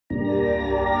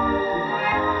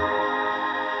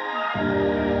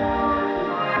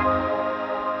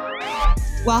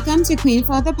Welcome to Queen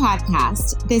Flow, the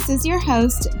podcast. This is your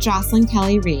host, Jocelyn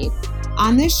Kelly Reed.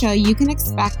 On this show, you can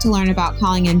expect to learn about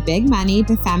calling in big money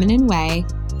the feminine way,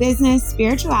 business,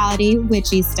 spirituality,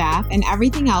 witchy stuff, and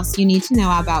everything else you need to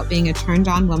know about being a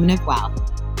turned-on woman of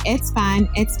wealth. It's fun,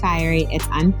 it's fiery, it's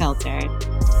unfiltered.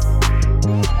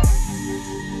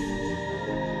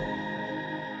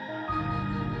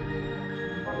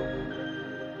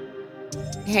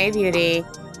 Hey, beauty.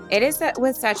 It is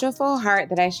with such a full heart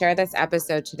that I share this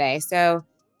episode today. So,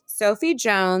 Sophie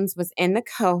Jones was in the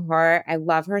cohort. I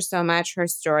love her so much. Her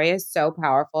story is so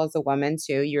powerful as a woman,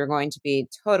 too. You're going to be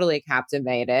totally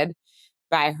captivated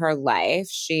by her life.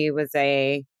 She was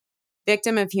a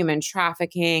victim of human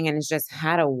trafficking and has just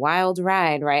had a wild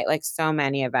ride, right? Like so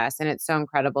many of us. And it's so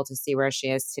incredible to see where she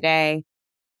is today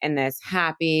in this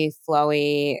happy,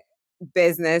 flowy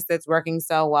business that's working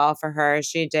so well for her.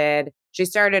 She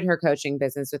started her coaching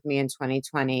business with me in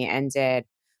 2020 and did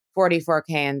 44K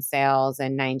in sales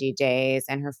in 90 days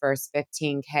and her first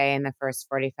 15K in the first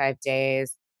 45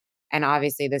 days. And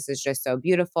obviously this is just so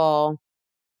beautiful.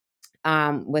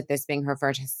 With this being her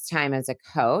first time as a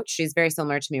coach. She's very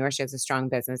similar to me where she has a strong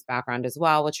business background as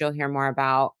well, which you'll hear more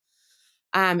about.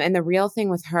 And the real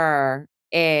thing with her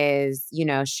is,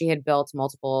 she had built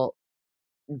multiple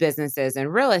businesses in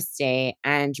real estate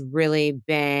and really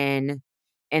been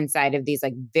inside of these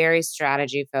like very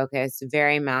strategy focused,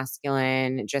 very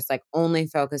masculine, just like only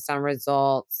focused on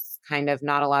results, kind of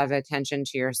not a lot of attention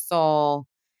to your soul.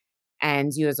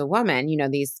 And you as a woman,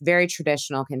 these very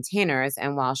traditional containers.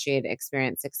 And while she had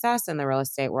experienced success in the real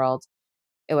estate world,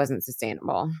 it wasn't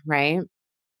sustainable, right?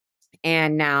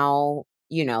 And now,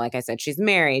 like I said, she's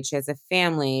married, she has a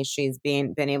family, she's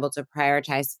been able to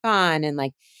prioritize fun and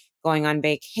like going on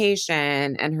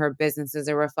vacation, and her business is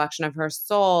a reflection of her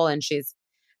soul, and she's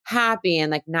happy.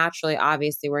 And like naturally,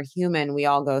 obviously, we're human. We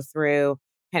all go through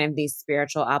kind of these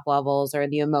spiritual up levels or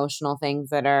the emotional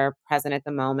things that are present at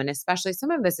the moment, especially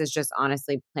some of this is just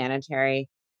honestly planetary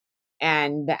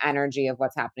and the energy of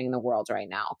what's happening in the world right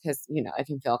now. Cause, it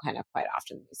can feel kind of quite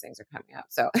often these things are coming up.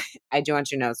 So I do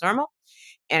want you to know it's normal.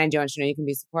 And I do want you to know you can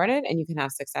be supported and you can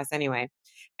have success anyway.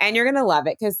 And you're going to love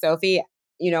it because Sophie,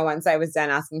 once I was done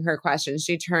asking her questions,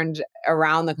 she turned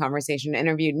around the conversation and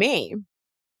interviewed me.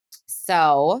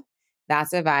 So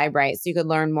that's a vibe, right? So you could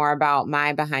learn more about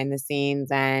my behind the scenes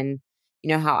and,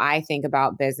 how I think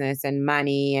about business and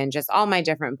money and just all my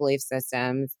different belief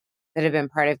systems that have been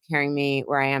part of carrying me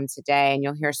where I am today. And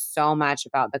you'll hear so much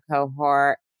about the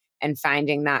cohort and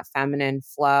finding that feminine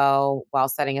flow while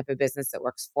setting up a business that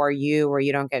works for you, where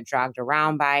you don't get dragged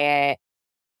around by it.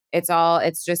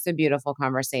 It's just a beautiful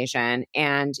conversation.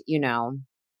 And,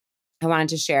 I wanted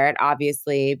to share it,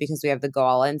 obviously, because we have the Go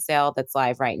All In sale that's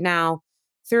live right now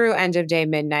through end of day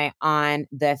midnight on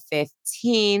the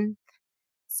 15th.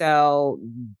 So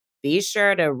be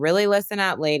sure to really listen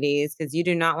up, ladies, because you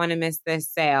do not want to miss this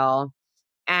sale.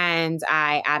 And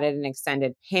I added an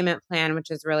extended payment plan, which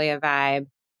is really a vibe.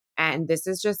 And this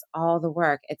is just all the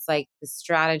work. It's like the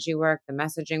strategy work, the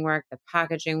messaging work, the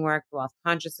packaging work, the wealth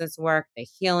consciousness work, the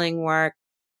healing work.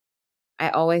 I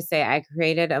always say I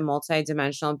created a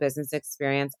multidimensional business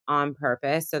experience on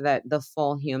purpose so that the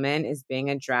full human is being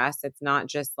addressed. It's not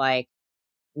just like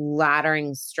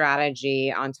laddering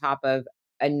strategy on top of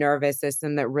a nervous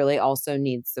system that really also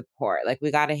needs support. Like we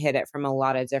got to hit it from a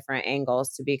lot of different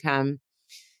angles to become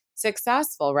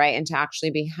successful, right? And to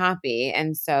actually be happy.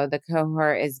 And so the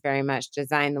cohort is very much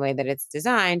designed the way that it's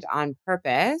designed on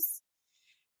purpose,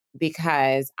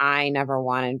 because I never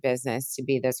wanted business to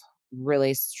be this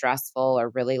really stressful or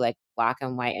really like black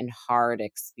and white and hard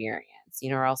experience,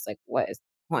 or else like what is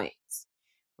the point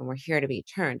when we're here to be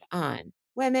turned on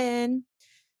women?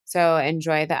 So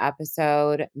enjoy the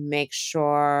episode. Make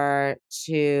sure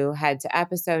to head to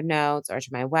episode notes or to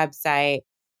my website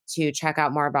to check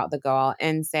out more about the Go All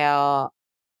In sale.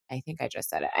 I think I just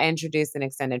said it. I introduced an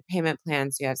extended payment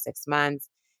plan, so you have 6 months.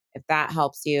 If that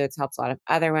helps you, it's helped a lot of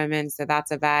other women. So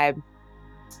that's a vibe.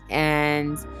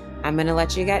 And I'm going to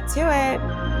let you get to it.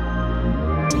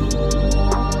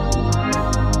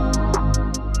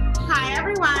 Hi,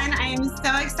 everyone. I am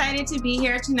so excited to be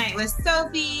here tonight with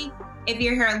Sophie. If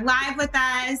you're here live with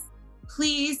us,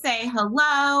 please say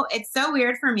hello. It's so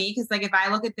weird for me because like if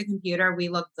I look at the computer, we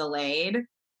look delayed.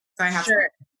 So I have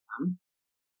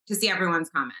to see everyone's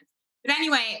comments. But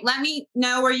anyway, let me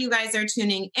know where you guys are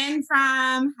tuning in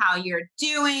from, how you're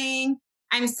doing.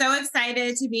 I'm so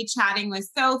excited to be chatting with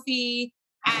Sophie.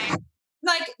 And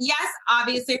like, yes,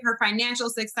 obviously her financial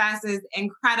success is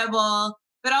incredible,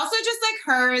 but also just like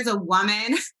her as a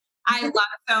woman, I love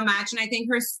so much. And I think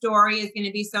her story is going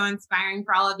to be so inspiring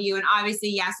for all of you. And obviously,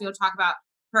 yes, we'll talk about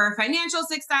her financial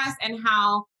success and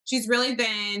how she's really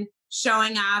been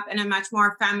showing up in a much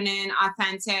more feminine,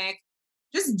 authentic,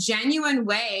 just genuine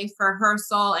way for her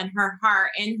soul and her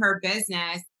heart in her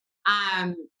business.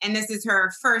 And this is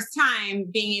her first time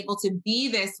being able to be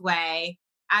this way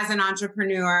as an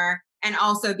entrepreneur and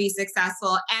also be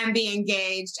successful and be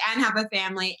engaged and have a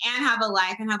family and have a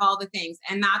life and have all the things.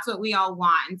 And that's what we all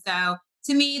want. And so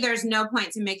to me, there's no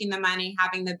point to making the money,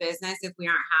 having the business if we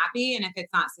aren't happy and if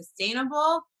it's not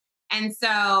sustainable. And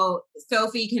so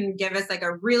Sophie can give us like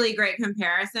a really great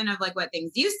comparison of like what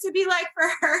things used to be like for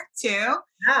her too.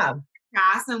 Yeah.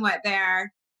 Past and what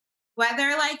they're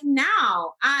like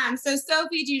now. So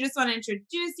Sophie, do you just want to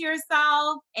introduce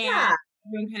yourself and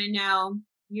everyone kind of know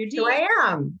your deal? Who I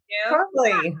am.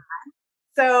 Totally.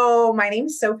 So my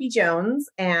name's Sophie Jones,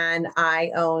 and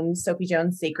I own Sophie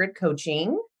Jones Sacred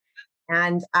Coaching.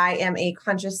 And I am a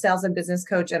conscious sales and business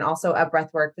coach and also a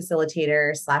breathwork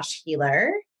facilitator /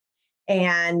 healer.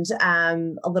 And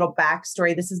a little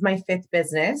backstory. This is my 5th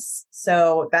business.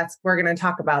 So we're going to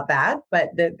talk about that,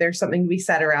 but there's something to be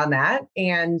said around that.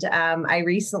 And I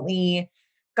recently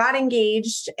got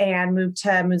engaged and moved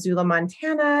to Missoula,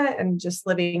 Montana, and just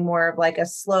living more of like a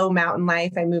slow mountain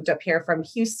life. I moved up here from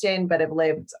Houston, but have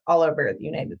lived all over the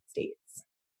United States.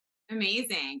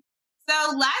 Amazing. So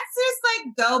let's just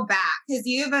like go back because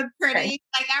you have a pretty,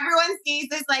 like everyone sees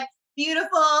this like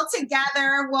beautiful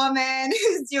together woman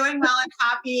who's doing well and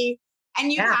happy.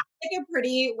 And you have like a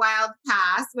pretty wild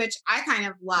past, which I kind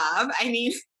of love. I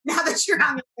mean, now that you're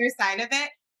on the other side of it,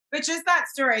 but just that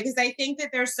story, because I think that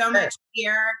there's so much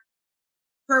fear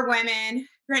for women.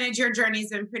 Granted, your journey's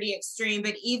been pretty extreme,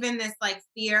 but even this like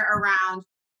fear around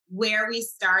where we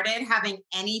started having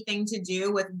anything to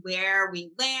do with where we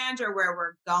land or where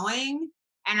we're going.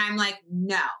 And I'm like,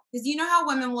 no, because you know how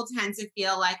women will tend to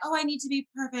feel like, oh, I need to be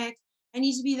perfect. I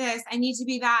need to be this. I need to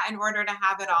be that in order to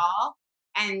have it all.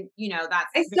 And, you know,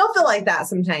 I still feel like that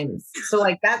sometimes. So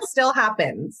like that still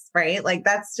happens, right? Like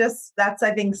that's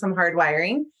I think some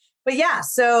hardwiring. But yeah,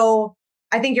 so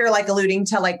I think you're like alluding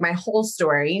to like my whole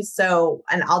story. So,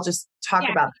 and I'll just talk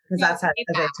about it because that's how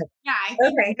I took. Yeah.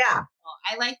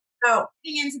 I like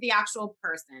getting into the actual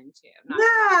person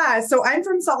too. So I'm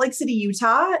from Salt Lake City,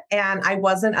 Utah, and I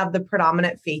wasn't of the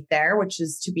predominant faith there, which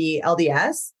is to be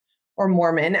LDS or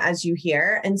Mormon, as you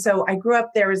hear. And so I grew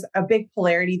up, there was a big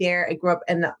polarity there. I grew up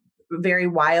in the very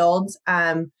wild,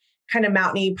 kind of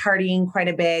mountainy, partying quite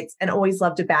a bit, and always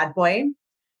loved a bad boy.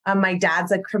 My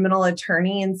dad's a criminal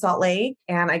attorney in Salt Lake,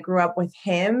 and I grew up with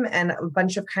him and a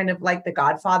bunch of kind of like the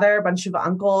Godfather, a bunch of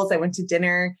uncles. I went to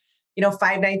dinner,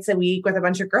 5 nights a week with a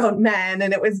bunch of grown men,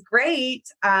 and it was great.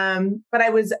 But I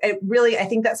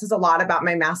think that says a lot about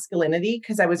my masculinity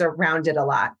because I was around it a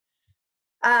lot.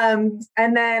 And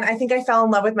then I think I fell in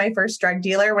love with my first drug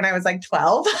dealer when I was like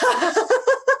 12.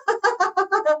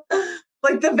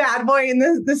 Like the bad boy in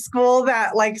the school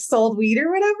that like sold weed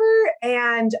or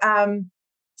whatever.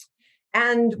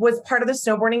 And was part of the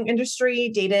snowboarding industry,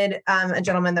 dated a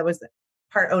gentleman that was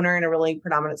part owner in a really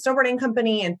predominant snowboarding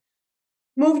company, and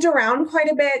moved around quite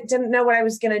a bit. Didn't know what I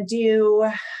was going to do,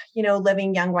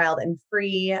 living young, wild, and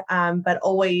free, but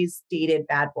always dated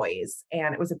bad boys.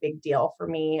 And it was a big deal for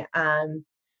me.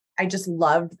 I just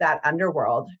loved that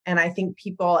underworld. And I think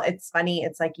it's funny.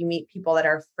 It's like you meet people that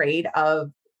are afraid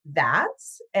of that.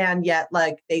 And yet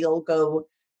like they'll go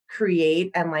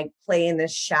create and like play in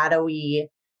this shadowy,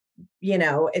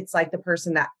 it's like the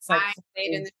person that's like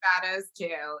played in the shadows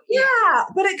too. Yeah.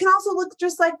 But it can also look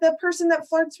just like the person that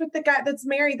flirts with the guy that's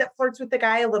married, that flirts with the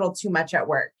guy a little too much at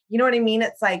work. You know what I mean?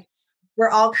 It's like, we're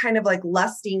all kind of like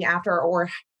lusting after, or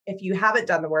if you haven't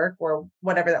done the work or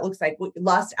whatever that looks like,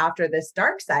 lust after this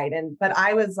dark side. But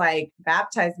I was like,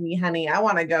 baptize me, honey. I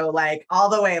want to go like all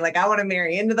the way. Like I want to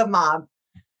marry into the mob.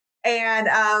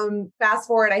 And fast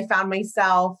forward, I found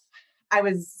myself, I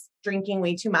was drinking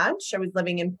way too much. I was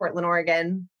living in Portland,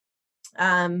 Oregon.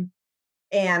 And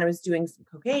I was doing some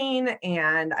cocaine,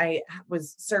 and I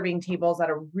was serving tables at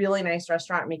a really nice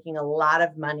restaurant, making a lot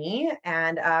of money.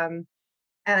 And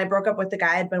I broke up with the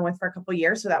guy I'd been with for a couple of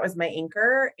years. So that was my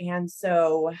anchor. And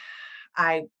so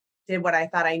I did what I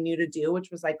thought I knew to do,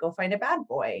 which was like, go find a bad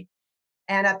boy.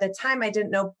 And at the time, I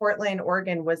didn't know Portland,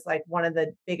 Oregon was like one of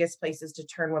the biggest places to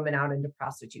turn women out into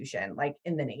prostitution, like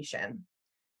in the nation.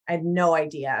 I had no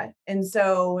idea. And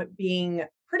so being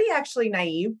pretty actually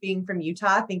naive, being from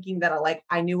Utah, thinking that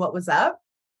I knew what was up.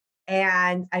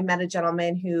 And I met a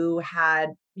gentleman who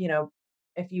had,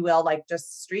 if you will, like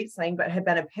just street slang, but had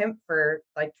been a pimp for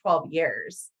like 12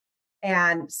 years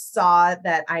and saw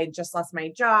that I had just lost my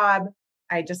job.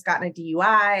 I just gotten a DUI.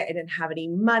 I didn't have any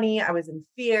money. I was in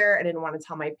fear. I didn't want to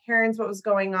tell my parents what was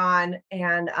going on,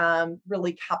 and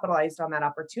really capitalized on that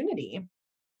opportunity.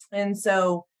 And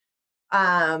so,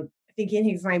 thinking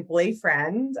he's my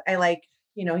boyfriend, I like,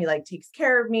 he like takes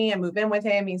care of me. I move in with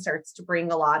him. He starts to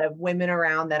bring a lot of women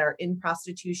around that are in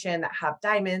prostitution that have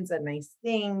diamonds and nice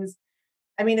things.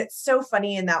 I mean, it's so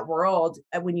funny in that world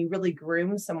when you really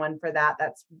groom someone for that.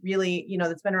 That's really,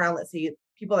 that's been around. Let's see,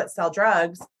 people that sell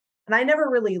drugs. And I never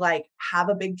really like have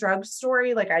a big drug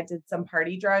story. Like I did some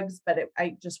party drugs, but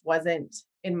I just wasn't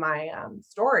in my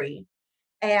story.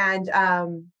 And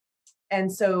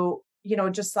so,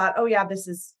 just thought, oh yeah,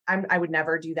 I would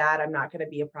never do that. I'm not going to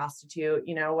be a prostitute,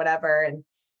 whatever. And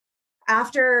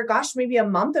after, gosh, maybe a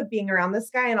month of being around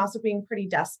this guy and also being pretty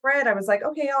desperate, I was like,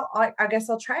 okay, I guess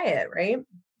I'll try it. Right.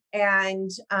 And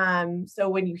so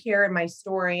when you hear in my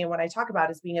story and what I talk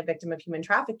about is being a victim of human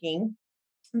trafficking,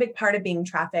 a big part of being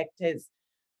trafficked is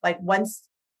like once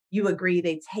you agree,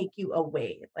 they take you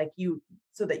away,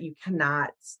 so that you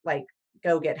cannot like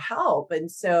go get help.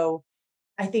 And so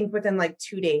I think within like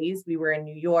 2 days, we were in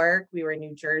New York, we were in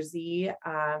New Jersey,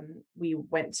 we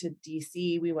went to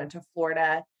DC, we went to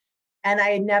Florida. And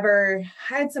I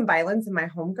had some violence in my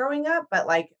home growing up, but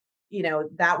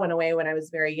that went away when I was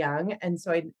very young. And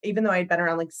so even though I'd been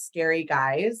around like scary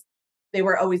guys, they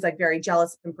were always like very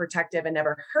jealous and protective and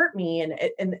never hurt me.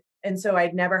 And so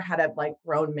I'd never had a like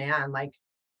grown man,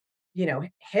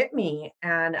 hit me.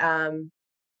 And I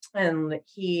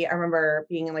remember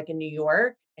being in like in New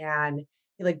York, and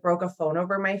he like broke a phone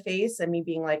over my face, and me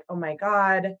being like, oh my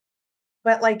God,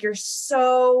 but like, if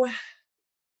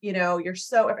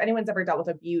anyone's ever dealt with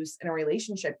abuse in a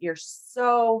relationship, you're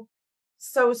so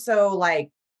like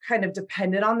kind of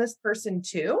dependent on this person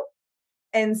too.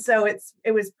 And so it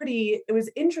was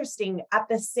interesting. At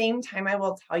the same time, I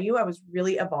will tell you, I was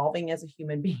really evolving as a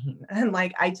human being. And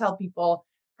like I tell people,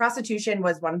 prostitution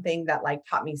was one thing that like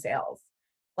taught me sales.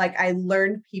 Like I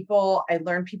learned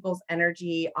people's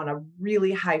energy on a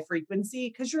really high frequency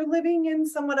because you're living in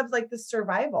somewhat of like the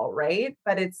survival, right?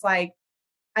 But it's like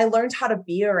I learned how to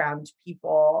be around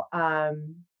people.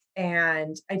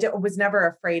 And was never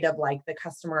afraid of like the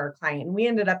customer or client. And we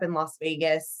ended up in Las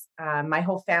Vegas. My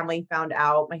whole family found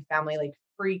out. My family like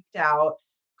freaked out,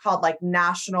 called like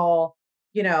national,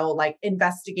 like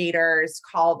investigators,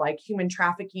 called like human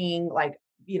trafficking, like,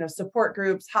 support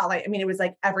groups, hotline. I mean, it was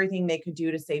like everything they could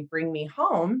do to say, bring me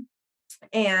home.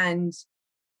 And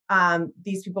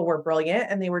these people were brilliant,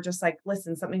 and they were just like,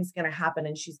 listen, something's going to happen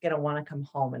and she's going to want to come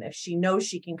home. And if she knows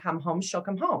she can come home, she'll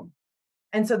come home.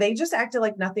 And so they just acted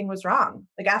like nothing was wrong.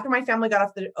 Like after my family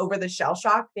got over the shell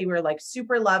shock, they were like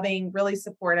super loving, really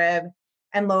supportive.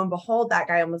 And lo and behold, that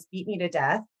guy almost beat me to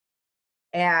death.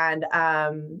 And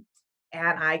I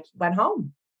went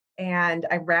home, and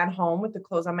I ran home with the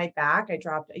clothes on my back. I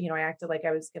dropped, I acted like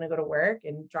I was going to go to work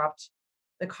and dropped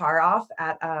the car off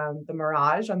at the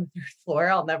Mirage on the third floor.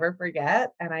 I'll never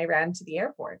forget. And I ran to the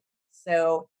airport.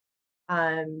 So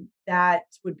that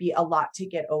would be a lot to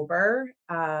get over.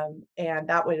 And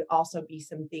that would also be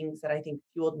some things that I think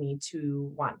fueled me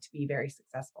to want to be very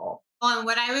successful. Well, and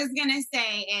what I was going to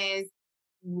say is,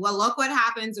 well, look what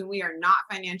happens when we are not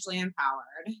financially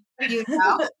empowered. It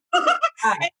doesn't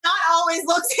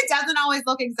always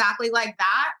look exactly like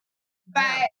that.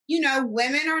 But,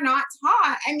 women are not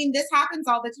taught. I mean, this happens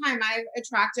all the time.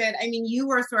 You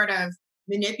were sort of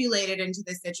manipulated into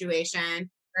this situation.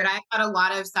 But I've had a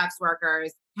lot of sex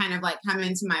workers kind of like come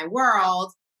into my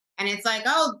world. And it's like,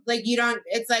 oh, like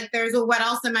it's like, what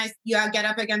else you get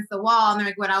up against the wall. And they're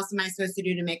like, what else am I supposed to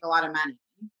do to make a lot of money?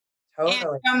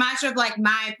 Totally. And so much of like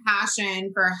my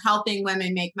passion for helping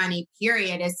women make money,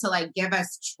 period, is to like give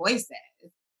us choices.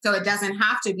 So it doesn't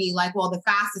have to be like, well, the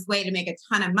fastest way to make a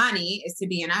ton of money is to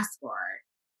be an escort.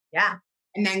 Yeah.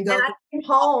 And then go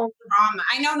home.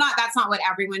 I know that's not what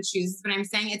everyone chooses, but I'm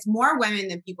saying it's more women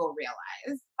than people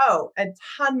realize. Oh, a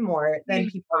ton more than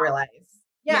people realize.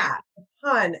 Yeah, a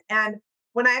ton. And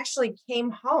when I actually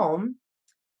came home,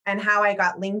 and how I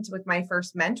got linked with my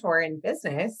first mentor in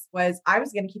business was I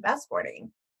was going to keep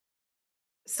escorting.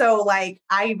 So like,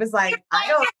 I was like, I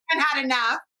haven't had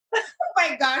enough. Oh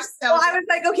my gosh. So I was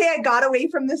like, okay, I got away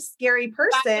from this scary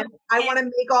person. I want to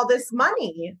make all this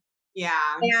money. Yeah.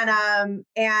 And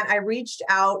I reached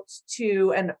out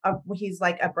to, he's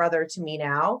like a brother to me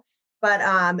now, but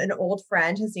an old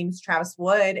friend, his name's Travis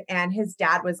Wood, and his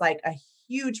dad was like a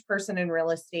huge person in real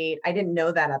estate. I didn't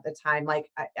know that at the time, like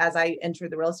as I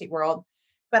entered the real estate world,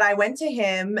 but I went to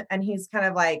him, and he's kind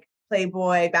of like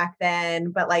Playboy back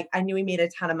then, but like I knew he made a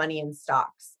ton of money in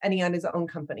stocks, and he owned his own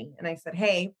company. And I said,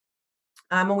 hey,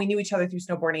 and we knew each other through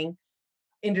snowboarding.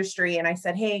 industry. And I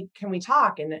said, hey, can we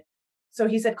talk? And so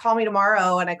he said, call me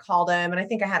tomorrow. And I called him, and I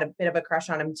think I had a bit of a crush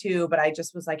on him too, but I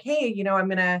just was like, hey,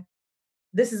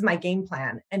 this is my game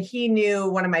plan. And he knew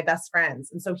one of my best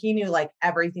friends. And so he knew like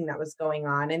everything that was going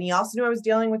on. And he also knew I was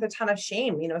dealing with a ton of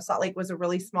shame. Salt Lake was a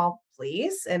really small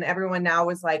place, and everyone now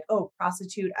was like, oh,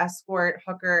 prostitute, escort,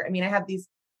 hooker. I mean, I have these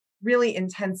really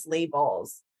intense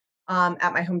labels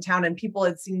at my hometown, and people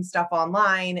had seen stuff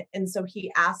online. And so he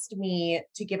asked me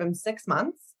to give him 6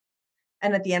 months.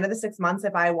 And at the end of the 6 months,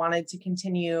 if I wanted to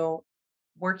continue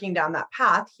working down that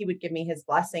path, he would give me his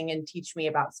blessing and teach me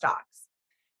about stocks.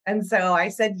 And so I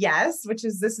said yes,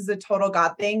 this is a total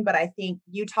God thing. But I think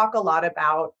you talk a lot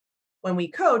about when we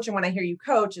coach, and when I hear you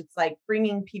coach, it's like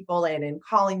bringing people in and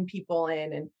calling people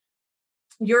in, and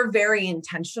you're very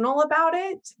intentional about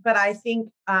it. But I think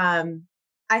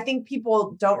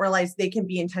people don't realize they can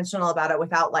be intentional about it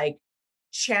without like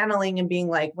channeling and being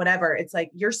like, whatever. It's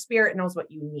like your spirit knows what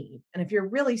you need. And if you're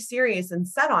really serious and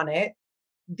set on it,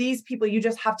 these people, you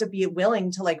just have to be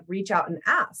willing to like reach out and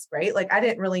ask, right? Like I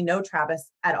didn't really know Travis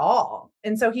at all.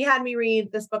 And so he had me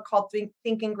read this book called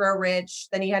Think and Grow Rich.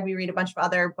 Then he had me read a bunch of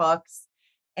other books.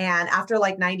 And after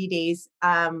like 90 days,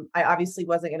 I obviously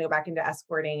wasn't going to go back into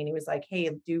escorting. And he was like, hey,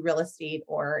 do real estate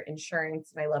or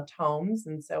insurance. And I loved homes.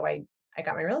 And so I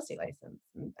got my real estate license,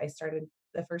 and I started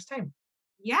the first time.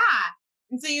 Yeah.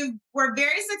 And so you were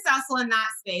very successful in that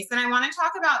space. And I want to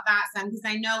talk about that some, because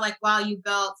I know like while you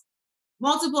built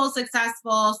multiple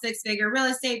successful 6-figure real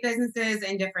estate businesses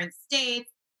in different states,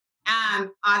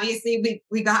 obviously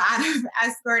we got out of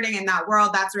escorting in that world.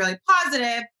 That's really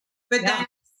positive. But then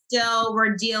still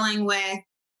we're dealing with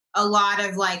a lot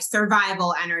of like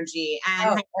survival energy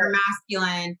and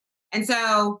masculine. And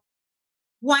so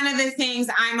one of the things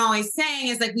I'm always saying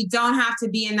is like, we don't have to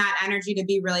be in that energy to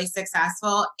be really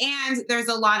successful. And there's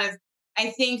a lot of,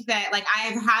 I think that like I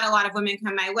have had a lot of women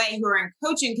come my way who are in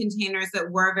coaching containers that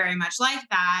were very much like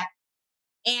that.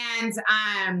 And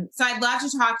so I'd love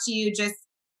to talk to you just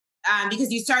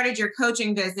because you started your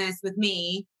coaching business with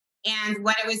me, and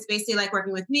what it was basically like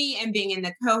working with me and being in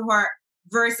the cohort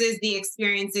versus the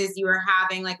experiences you were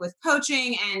having like with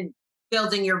coaching and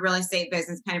building your real estate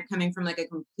business, kind of coming from like a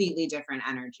completely different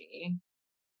energy.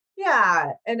 Yeah.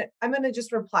 And I'm going to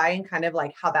just reply and kind of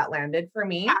like how that landed for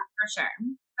me. Yeah, for sure.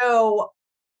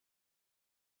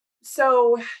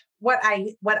 So what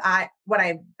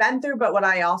I've been through, but what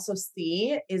I also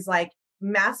see is like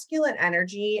masculine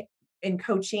energy in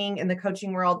coaching, in the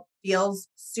coaching world, feels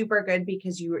super good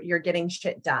because you're getting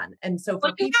shit done. And so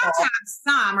for people, you have to have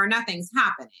some or nothing's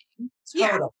happening.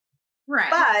 Totally. Yeah.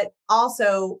 Right. But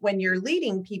also when you're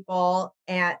leading people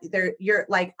and you're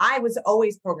like, I was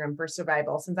always programmed for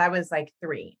survival since I was like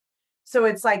 3. So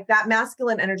it's like that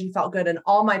masculine energy felt good in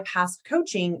all my past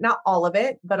coaching, not all of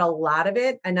it, but a lot of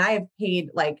it. And I have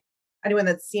paid, like anyone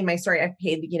that's seen my story, I've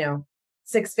paid,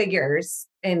 6 figures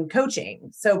in coaching.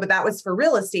 So, but that was for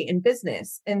real estate and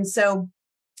business. And so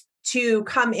to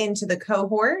come into the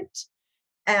cohort,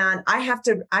 and I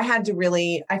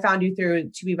found you through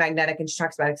To Be Magnetic, and she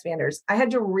talks about expanders. I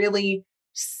had to really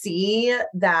see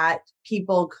that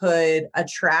people could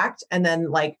attract, and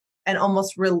then and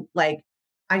almost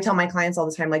I tell my clients all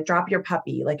the time, like, drop your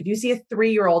puppy. Like if you see a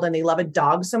 3-year-old and they love a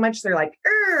dog so much, they're like,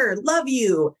 love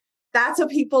you. That's what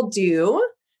people do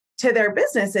to their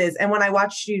businesses. And when I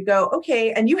watched you go,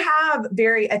 okay, and you have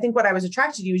I think what I was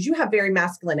attracted to you is you have very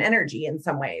masculine energy in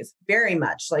some ways, very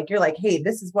much like you're like, hey,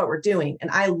 this is what we're doing.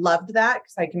 And I loved that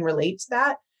because I can relate to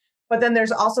that. But then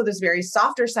there's also this very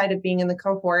softer side of being in the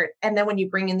cohort. And then when you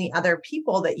bring in the other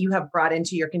people that you have brought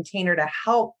into your container to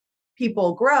help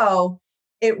people grow,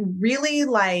 it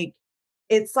really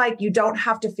it's like you don't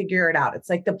have to figure it out. It's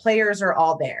like the players are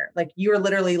all there. Like you're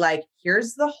literally like,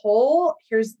 here's the whole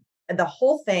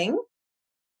thing.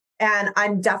 And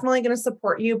I'm definitely going to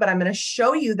support you, but I'm going to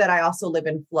show you that I also live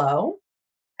in flow.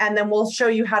 And then we'll show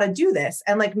you how to do this.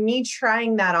 And like me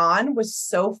trying that on was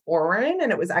so foreign.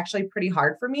 And it was actually pretty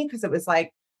hard for me because it was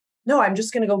like, no, I'm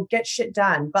just going to go get shit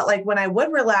done. But like when I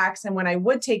would relax and when I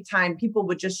would take time, people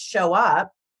would just show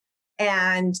up.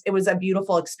 And it was a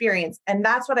beautiful experience. And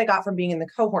that's what I got from being in the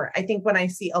cohort. I think when I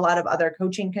see a lot of other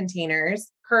coaching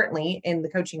containers currently in the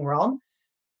coaching world,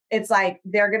 it's like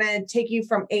they're going to take you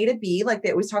from A to B. Like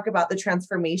they always talk about the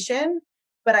transformation,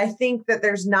 but I think that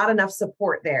there's not enough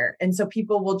support there. And so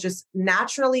people will just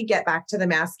naturally get back to the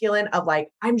masculine of like,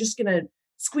 I'm just going to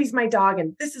squeeze my dog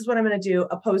and this is what I'm going to do,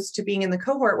 opposed to being in the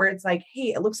cohort where it's like,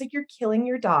 hey, it looks like you're killing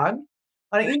your dog.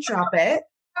 Why don't you drop it?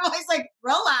 I was like,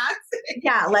 relax.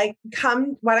 Yeah. Like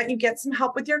why don't you get some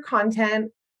help with your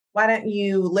content? Why don't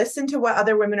you listen to what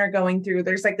other women are going through?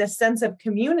 There's like this sense of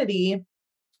community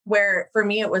where for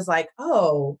me, it was like,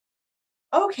 oh,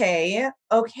 okay.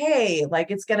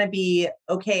 Like it's going to be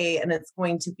okay. And it's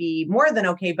going to be more than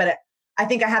okay. But I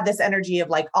think I had this energy of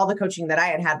like all the coaching that I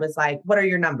had was like, what are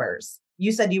your numbers?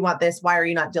 You said you want this. Why are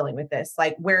you not dealing with this?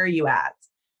 Like, where are you at?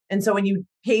 And so when you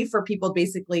pay for people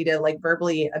basically to like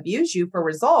verbally abuse you for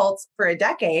results for a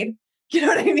decade, you know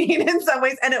what I mean? In some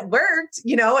ways, and it worked,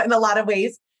 in a lot of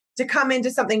ways to come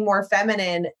into something more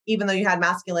feminine, even though you had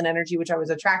masculine energy, which I was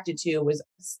attracted to,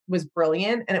 was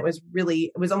brilliant. And it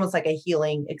was almost like a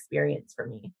healing experience for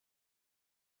me.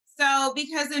 So,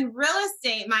 because in real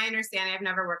estate, my understanding, I've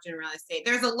never worked in real estate,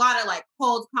 there's a lot of like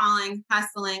cold calling,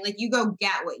 hustling, like you go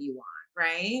get what you want,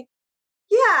 right?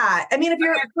 Yeah. I mean, if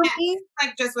you're for Yeah, me,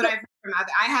 like just what I've heard from other,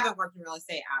 I haven't worked in real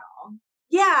estate at all.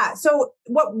 yeah. So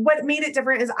what made it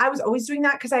different is I was always doing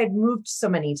that because I had moved so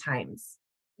many times.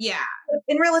 Yeah.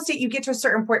 In real estate, you get to a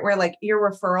certain point where like you're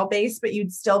referral based, but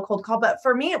you'd still cold call. But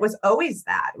for me, it was always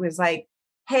that. It was like,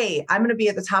 hey, I'm going to be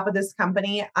at the top of this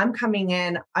company. I'm coming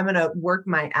in. I'm going to work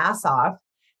my ass off.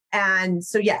 And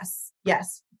so, yes.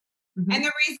 Mhm. And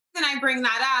the reason I bring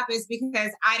that up is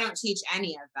because I don't teach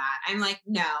any of that. I'm like,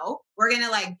 no, we're going to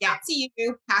like get to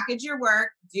you, package your work,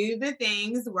 do the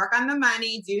things, work on the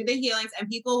money, do the healings, and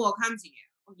people will come to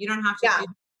you. You don't have to Yeah, do,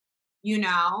 you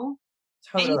know,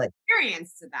 and you totally.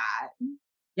 experience to that.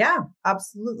 Yeah,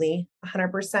 absolutely.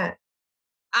 100%.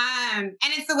 And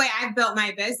it's the way I've built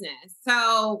my business.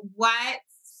 So what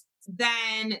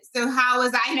then? So how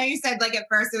was I know you said like at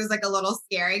first it was like a little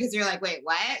scary because you're like, wait,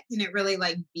 what? Can it really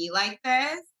like be like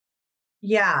this?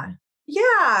 Yeah.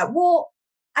 Yeah. Well,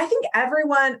 I think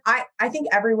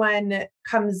everyone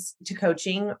comes to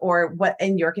coaching or what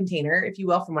in your container, if you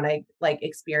will, from what I like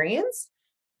experienced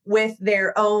with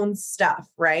their own stuff,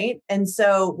 right? And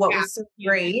so what Yeah. was so Human.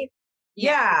 great,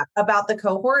 Yeah. yeah, about the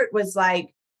cohort was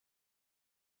like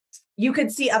you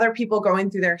could see other people going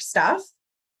through their stuff.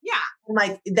 Yeah. And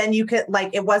like then you could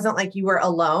like it wasn't like you were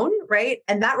alone, right?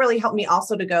 And that really helped me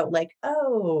also to go like,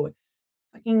 oh,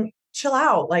 fucking chill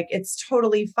out. Like it's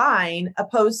totally fine.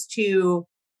 Opposed to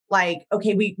like,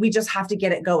 okay, we just have to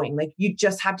get it going. Like you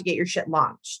just have to get your shit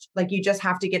launched. Like you just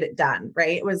have to get it done.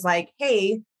 Right. It was like,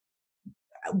 hey,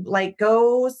 like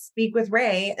go speak with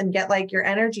Ray and get like your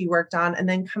energy worked on and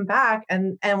then come back.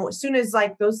 And as soon as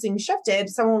like those things shifted,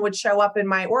 someone would show up in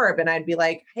my orb and I'd be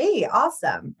like, hey,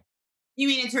 awesome. You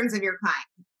mean in terms of your client?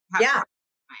 How Yeah.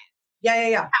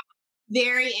 client? Yeah.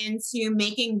 Very into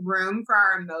making room for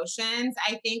our emotions.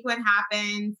 I think what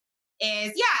happens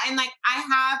is, yeah, and like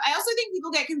I also think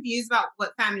people get confused about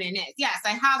what feminine is. Yes, I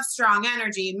have strong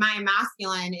energy. My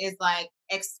masculine is like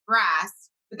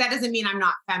expressed, but that doesn't mean I'm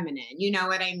not feminine. You know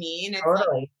what I mean? It's like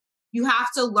Totally. you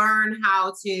have to learn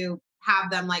how to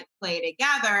have them like play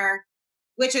together,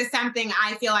 which is something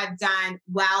I feel I've done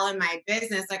well in my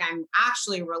business. Like I'm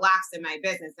actually relaxed in my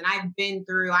business. And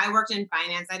I worked in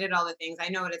finance. I did all the things. I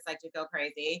know what it's like to feel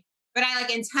crazy. But I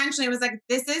like intentionally was like,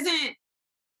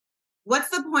 what's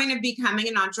the point of becoming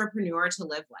an entrepreneur to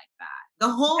live like that?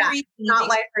 The whole Yeah. reason you Not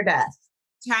life or death.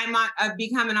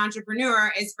 become an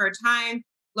entrepreneur is for time,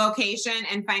 location,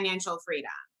 and financial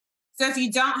freedom. So if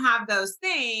you don't have those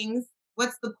things,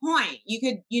 what's the point? You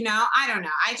could, I don't know.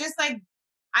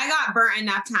 I got burnt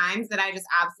enough times that I just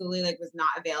absolutely like was not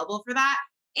available for that.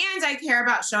 And I care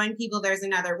about showing people there's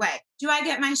another way. Do I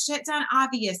get my shit done?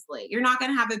 Obviously. You're not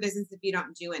going to have a business if you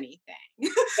don't do anything.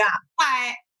 Yeah.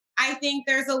 But I think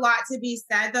there's a lot to be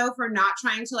said though for not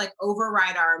trying to like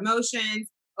override our emotions,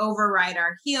 override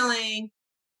our healing,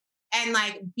 and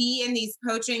like be in these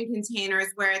coaching containers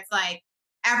where it's like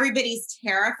everybody's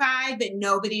terrified, but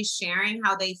nobody's sharing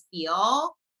how they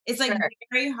feel. It's like Sure.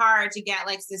 very hard to get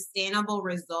like sustainable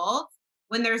results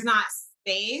when there's not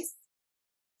space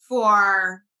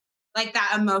for like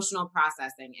that emotional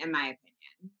processing, in my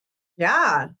opinion.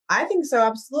 Yeah, I think so.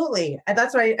 Absolutely. And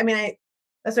that's why,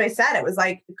 that's what I said. It was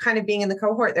like kind of being in the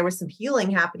cohort. There was some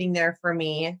healing happening there for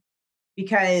me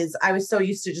because I was so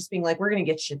used to just being like, we're going to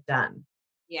get shit done.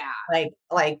 Yeah.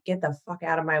 Like get the fuck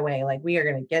out of my way. Like we are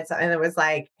going to get something. And it was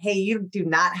like, hey, you do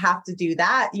not have to do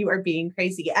that. You are being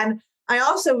crazy. And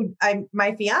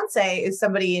my fiance is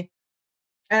somebody,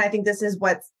 and I think this is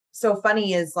what's so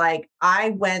funny is like,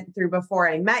 I went through before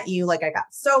I met you, like I got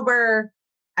sober.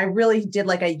 I really did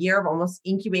like a year of almost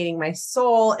incubating my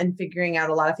soul and figuring out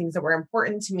a lot of things that were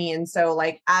important to me. And so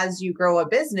like, as you grow a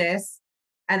business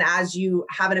and as you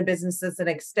have a business that's an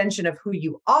extension of who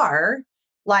you are,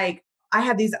 like I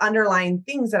had these underlying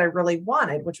things that I really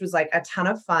wanted, which was like a ton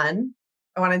of fun.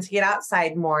 I wanted to get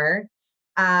outside more.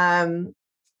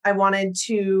 I wanted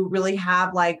to really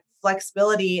have like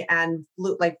flexibility and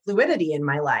fluidity in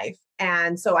my life.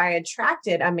 And so I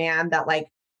attracted a man that like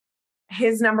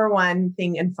his number one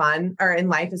thing in fun or in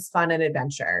life is fun and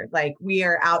adventure. Like we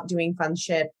are out doing fun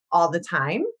shit all the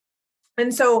time.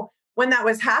 And so when that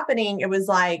was happening, it was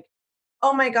like,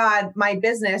 oh my God, my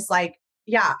business, like,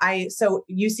 yeah, so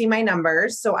you see my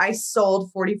numbers. So I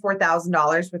sold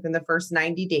 $44,000 within the first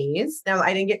 90 days. Now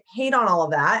I didn't get paid on all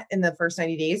of that in the first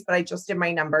 90 days, but I just did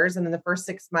my numbers. And in the first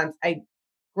 6 months, I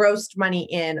grossed money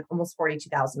in almost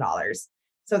 $42,000.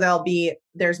 So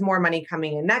there's more money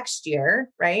coming in next year,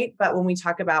 right? But when we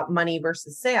talk about money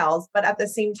versus sales, but at the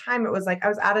same time, it was like I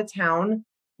was out of town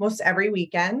most every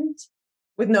weekend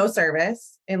with no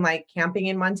service in like camping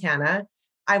in Montana.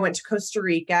 I went to Costa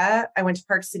Rica. I went to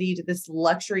Park City to this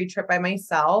luxury trip by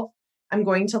myself. I'm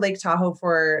going to Lake Tahoe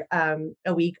for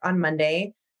a week on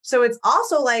Monday. So it's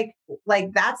also like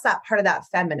that's that part of that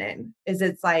feminine is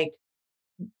it's like,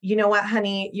 you know what,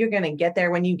 honey, you're going to get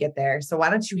there when you get there. So why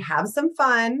don't you have some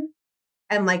fun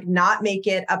and like not make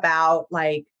it about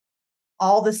like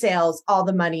all the sales, all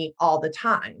the money, all the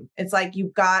time. It's like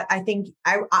you've got, I think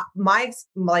my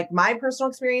personal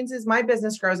experiences, my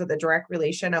business grows at the direct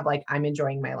relation of like, I'm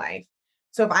enjoying my life.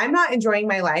 So if I'm not enjoying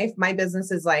my life, my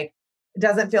business is like, it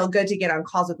doesn't feel good to get on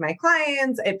calls with my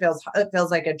clients. It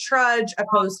feels like a trudge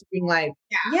opposed to being like,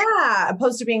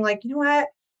 opposed to being like, you know what?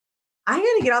 I got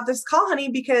to get off this call, honey,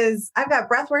 because I've got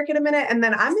breath work in a minute. And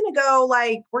then I'm going to go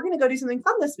we're going to go do something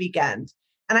fun this weekend.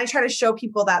 And I try to show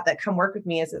people that come work with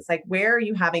me is it's like, where are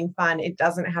you having fun? It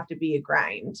doesn't have to be a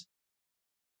grind.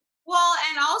 Well,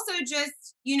 and also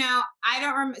just, I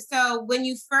don't remember. So when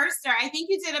you first start, I think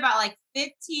you did about like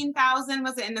 15,000,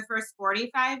 was it in the first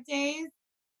 45 days?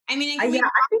 I mean, I think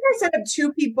I signed up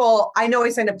 2 people. I know I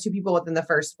signed up 2 people within the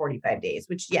first 45 days,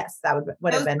 which yes, that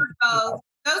would have been.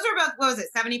 Those were both, what was it?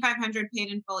 7,500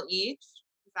 paid in full each?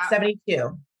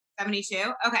 72.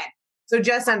 72. Okay. So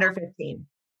just under 15.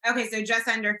 Okay. So just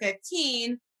under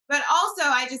 15. But also,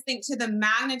 I just think to the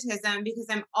magnetism, because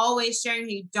I'm always sharing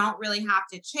you don't really have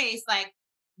to chase. Like,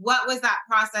 what was that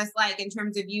process like in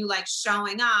terms of you like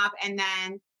showing up and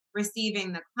then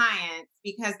receiving the clients?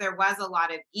 Because there was a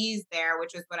lot of ease there,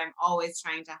 which is what I'm always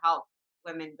trying to help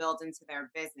women build into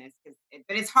their business.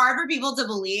 But it's hard for people to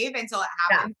believe until it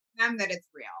happens to them that it's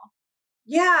real.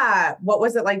 Yeah. What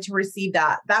was it like to receive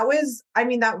that? That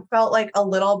felt like a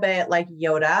little bit like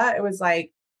Yoda. It was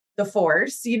like the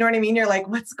force, you know what I mean? You're like,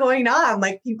 what's going on?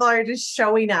 Like people are just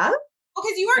showing up. Well,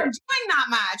 because you weren't doing that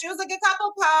much. It was like a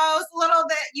couple posts, a little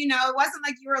bit, it wasn't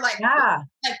like you were like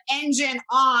engine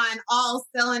on, all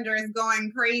cylinders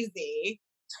going crazy.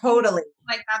 Totally.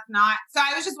 Like that's not. So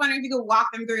I was just wondering if you could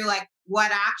walk them through like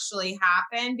what actually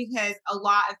happened, because a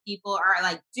lot of people are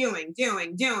like doing,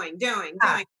 nothing's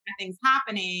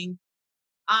happening.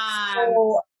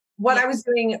 So what I was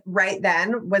doing right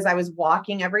then was I was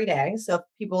walking every day. So if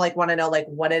people like want to know like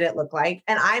what did it look like?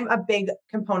 And I'm a big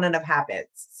component of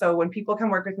habits. So when people come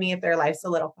work with me, if their life's a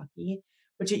little fucky,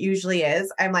 which it usually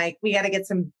is, I'm like, we got to get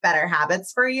some better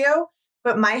habits for you.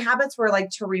 But my habits were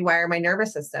like to rewire my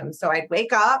nervous system. So I'd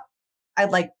wake up, I'd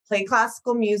like play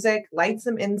classical music, light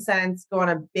some incense, go on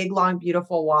a big, long,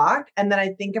 beautiful walk. And then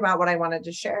I'd think about what I wanted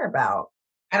to share about.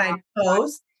 And I'd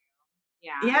post.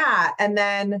 Yeah. And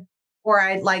then, or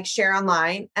I'd like share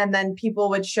online and then people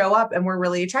would show up and were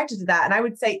really attracted to that. And I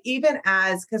would say,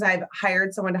 because I've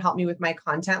hired someone to help me with my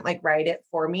content, like write it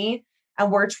for me.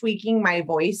 And we're tweaking my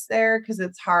voice there because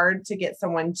it's hard to get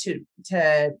someone to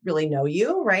really know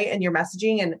you, right? And your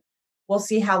messaging. And we'll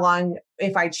see how long,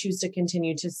 if I choose to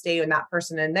continue to stay in that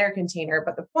person in their container.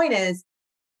 But the point is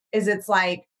it's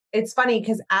like, it's funny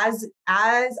because as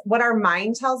what our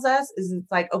mind tells us is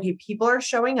it's like, okay, people are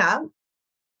showing up.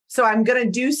 So I'm going to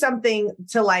do something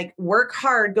to like work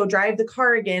hard, go drive the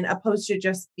car again, opposed to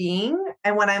just being.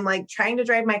 And when I'm like trying to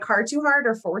drive my car too hard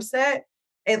or force it,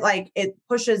 it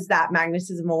pushes that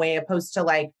magnetism away, opposed to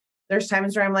like, there's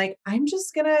times where I'm like, I'm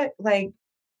just going to like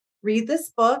read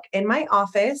this book in my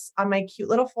office on my cute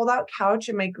little fold out couch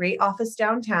in my great office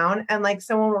downtown. And like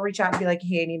someone will reach out and be like,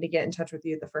 hey, I need to get in touch with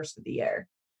you at the first of the year.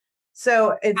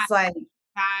 So it's like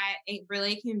that it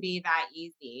really can be that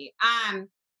easy.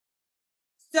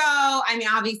 So, I mean,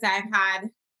 obviously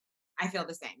I feel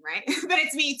the same, right? But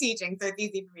it's me teaching, so it's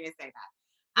easy for me to say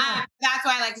that. That's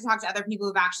why I like to talk to other people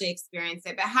who've actually experienced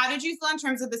it. But how did you feel in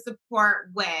terms of the support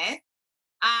with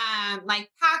like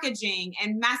packaging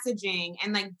and messaging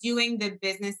and like doing the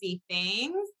businessy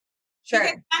things? Sure.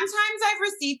 Because sometimes I've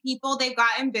received people, they've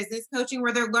gotten business coaching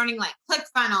where they're learning like click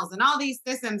funnels and all these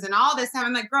systems and all this stuff.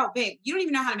 I'm like, girl, babe, you don't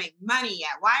even know how to make money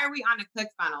yet. Why are we on a click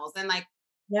funnels? And like,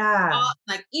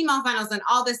 like email funnels and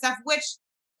all this stuff, which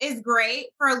is great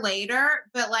for later,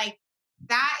 but like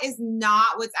that is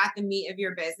not what's at the meat of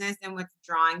your business and what's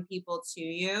drawing people to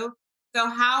you. So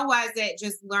how was it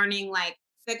just learning like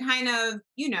the kind of,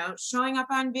 showing up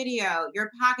on video, your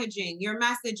packaging, your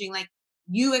messaging, like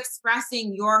you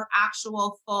expressing your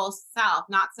actual full self,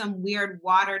 not some weird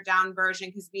watered down version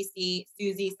because we see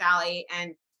Susie, Sally,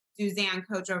 and Suzanne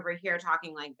coach over here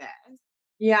talking like this.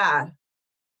 Yeah.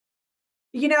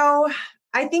 You know,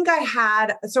 I think I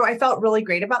felt really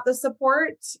great about the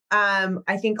support.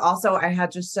 I think also I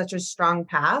had just such a strong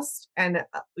past and,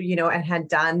 and had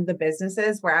done the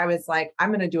businesses where I was like, I'm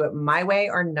going to do it my way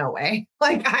or no way.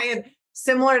 Like I had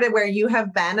similar to where you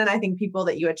have been. And I think people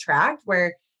that you attract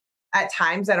where at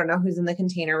times, I don't know who's in the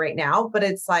container right now, but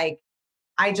it's like,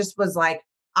 I just was like,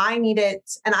 I need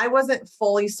it. And I wasn't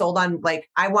fully sold on like,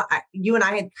 you and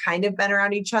I had kind of been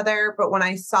around each other. But when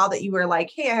I saw that you were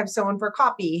like, hey, I have someone for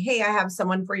copy. Hey, I have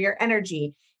someone for your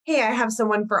energy. Hey, I have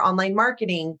someone for online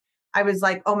marketing. I was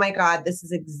like, oh my God, this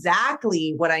is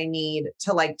exactly what I need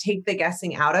to like take the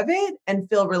guessing out of it and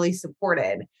feel really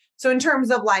supported. So in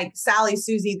terms of like Sally,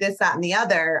 Susie, this, that, and the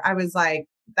other, I was like,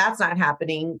 that's not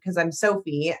happening because I'm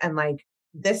Sophie and like,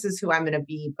 this is who I'm going to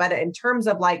be. But in terms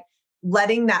of like,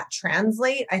 letting that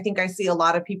translate, I think I see a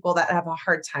lot of people that have a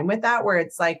hard time with that, where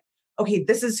it's like, okay,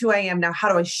 this is who I am now. How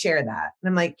do I share that? And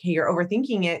I'm like, hey, you're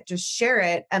overthinking it. Just share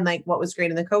it. And like what was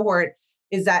great in the cohort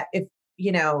is that if,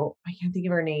 I can't think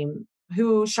of her name,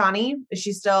 Shawnee, is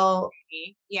she still?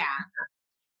 Yeah.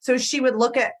 So she would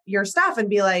look at your stuff and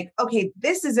be like, okay,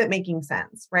 this isn't making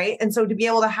sense. Right. And so to be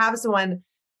able to have someone,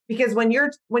 because when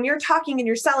you're talking and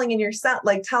you're selling and you're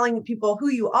like telling people who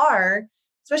you are,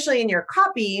 especially in your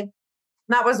copy,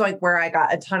 that was like where I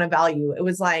got a ton of value. It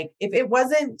was like, if it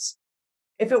wasn't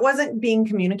being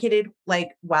communicated like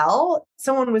well,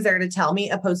 someone was there to tell me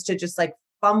opposed to just like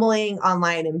fumbling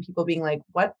online and people being like,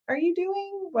 what are you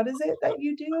doing? What is it that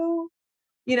you do?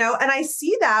 And I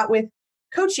see that with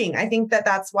coaching. I think that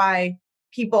that's why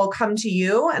people come to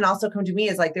you and also come to me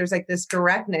is like, there's like this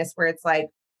directness where it's like,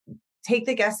 take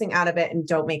the guessing out of it and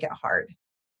don't make it hard.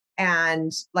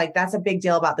 And like, that's a big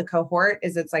deal about the cohort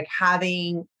is it's like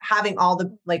having all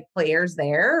the like players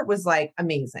there was like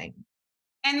amazing.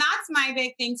 And that's my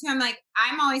big thing too.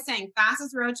 I'm always saying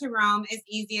fastest road to Rome as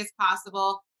easy as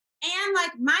possible. And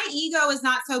like my ego is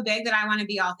not so big that I want to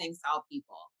be all things to all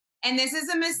people. And this is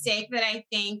a mistake that I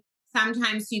think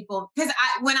sometimes people, because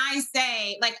when I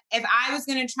say like, if I was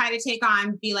going to try to take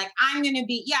on, be like, I'm going to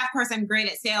be, yeah, of course I'm great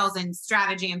at sales and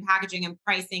strategy and packaging and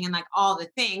pricing and like all the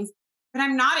things, but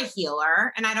I'm not a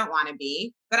healer and I don't want to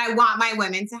be, but I want my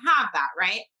women to have that,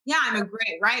 right? Yeah, I'm a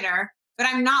great writer, but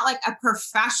I'm not like a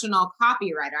professional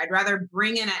copywriter. I'd rather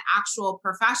bring in an actual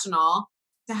professional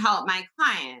to help my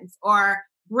clients or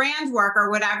brand work or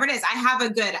whatever it is. I have a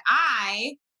good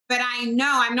eye, but I know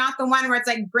I'm not the one where it's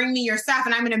like, bring me your stuff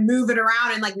and I'm going to move it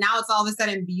around. And like, now it's all of a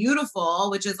sudden beautiful,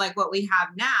 which is like what we have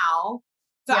now.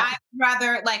 So yeah. I'd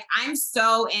rather like, I'm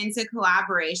so into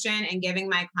collaboration and giving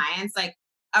my clients like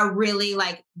a really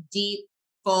like deep,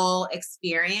 full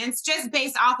experience just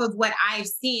based off of what I've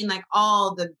seen, like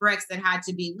all the bricks that had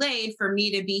to be laid for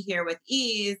me to be here with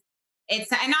ease. And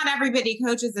not everybody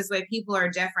coaches this way. People are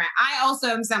different. I also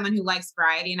am someone who likes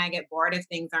variety and I get bored if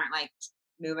things aren't like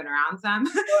moving around some.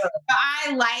 So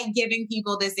I like giving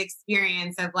people this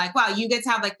experience of like, wow, you get to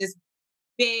have like this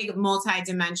big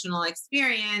multi-dimensional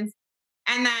experience.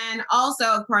 And then also,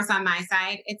 of course, on my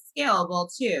side, it's scalable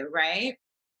too, right?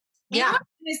 Yeah. And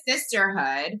the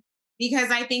sisterhood,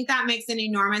 because I think that makes an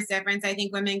enormous difference. I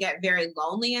think women get very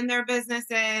lonely in their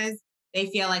businesses. They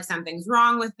feel like something's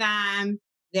wrong with them.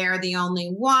 They're the only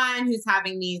one who's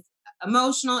having these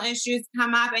emotional issues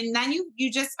come up. And then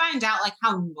you just find out like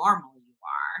how normal you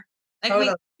are. Like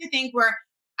totally. We think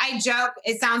I joke,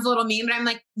 it sounds a little mean, but I'm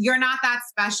like, you're not that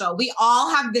special. We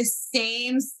all have the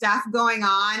same stuff going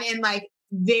on in like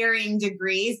varying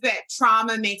degrees, but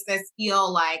trauma makes us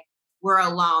feel like we're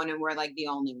alone and we're like the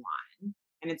only one.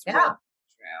 And it's really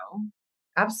true.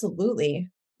 Absolutely.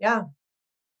 Yeah.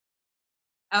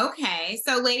 Okay.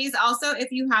 So ladies, also, if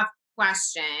you have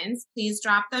questions, please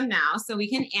drop them now so we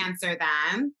can answer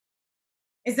them.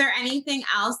 Is there anything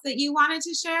else that you wanted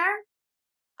to share?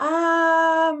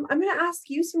 I'm going to ask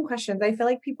you some questions. I feel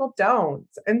like people don't.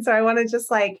 And so I want to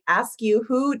just like ask you,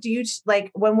 who do you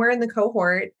like when we're in the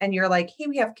cohort and you're like, hey,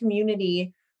 we have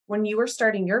community. When you were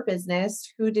starting your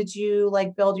business, who did you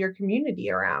like build your community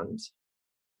around?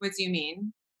 What do you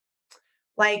mean?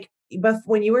 Like, but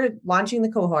when you were launching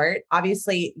the cohort,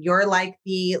 obviously you're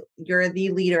the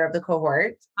leader of the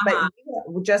cohort, but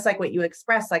just like what you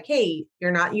expressed, like, hey,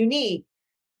 you're not unique.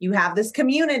 You have this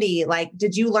community. Like,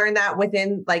 did you learn that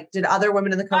within, like, did other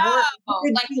women in the cohort?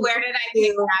 Like, where did I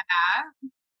pick that up?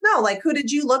 No, like, who did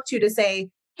you look to say,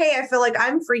 hey, I feel like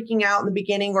I'm freaking out in the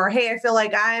beginning, or hey, I feel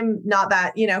like I'm not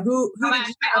that, who did you I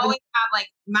have? always have like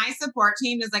my support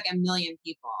team is like a million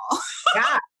people.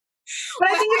 Yeah. But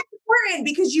I But think it's important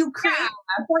because you create yeah,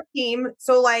 a support team.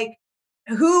 So like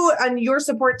who on your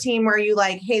support team are you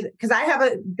like, hey, because I have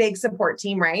a big support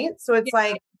team, right? So it's yeah,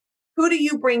 like, who do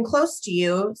you bring close to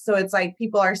you? So it's like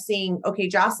people are seeing, okay,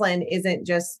 Jocelyn isn't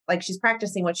just like she's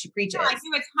practicing what she I preaches. do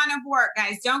a ton of work,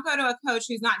 guys. Don't go to a coach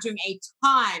who's not doing a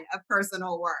ton of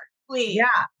personal work, please. Yeah,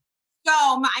 So,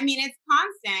 I mean, it's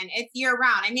constant, it's year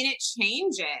round. I mean, it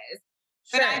changes,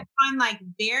 but I've sure. gone like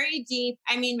very deep.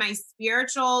 I mean, my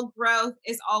spiritual growth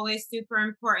is always super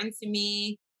important to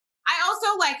me. I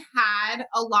also like had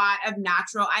a lot of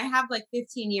natural, I have like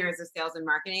 15 years of sales and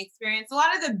marketing experience. A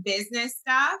lot of the business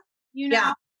stuff,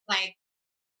 Yeah, like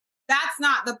that's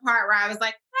not the part where I was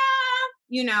like,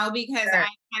 because sure. I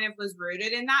kind of was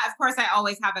rooted in that. Of course, I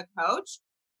always have a coach,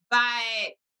 but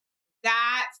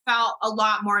that felt a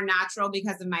lot more natural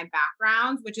because of my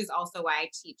background, which is also why I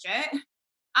teach it.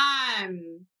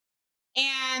 Um,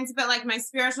 but like my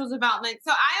spiritual development.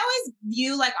 So I always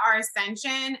view like our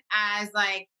ascension as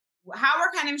like how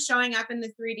we're kind of showing up in the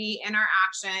 3D in our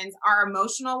actions, our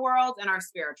emotional world, and our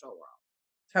spiritual world.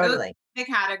 Those are Totally. the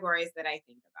categories that I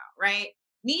think about, right?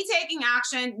 Me taking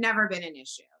action, never been an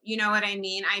issue. You know what I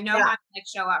mean? I know Yeah, how to like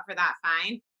show up for that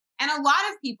fine. And a lot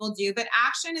of people do, but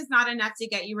action is not enough to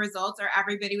get you results or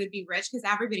everybody would be rich because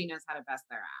everybody knows how to bust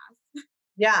their ass.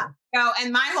 yeah, So,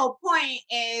 and my whole point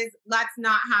is let's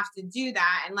not have to do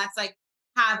that. And let's like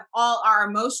have all our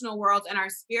emotional world and our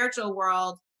spiritual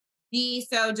world be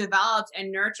so developed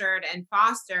and nurtured and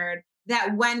fostered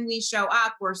that when we show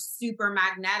up, we're super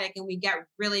magnetic and we get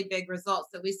really big results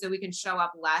so we can show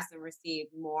up less and receive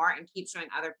more and keep showing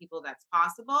other people that's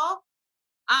possible.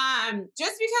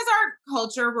 Just because our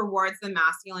culture rewards the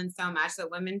masculine so much that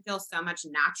women feel so much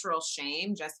natural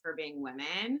shame just for being women.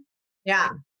 Like, yeah,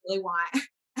 really want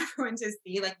everyone to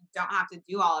see, like, you don't have to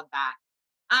do all of that.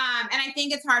 And I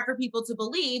think it's hard for people to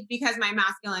believe because my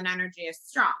masculine energy is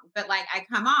strong. But like I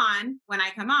come on when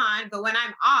I come on, but when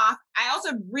I'm off, I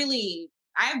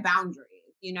have boundaries.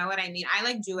 You know what I mean? I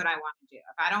like do what I want to do.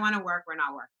 If I don't want to work, we're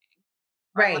not working.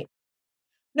 Or like right.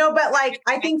 No, but like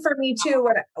I think for me too,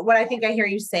 what I think I hear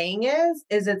you saying is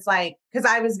it's like because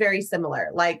I was very similar.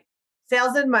 Like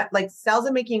sales and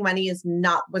making money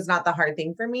was not the hard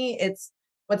thing for me. It's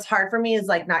what's hard for me is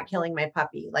like not killing my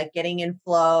puppy, like getting in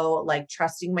flow, like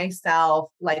trusting myself,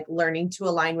 like learning to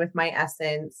align with my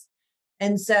essence.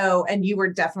 And you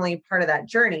were definitely part of that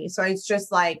journey. So it's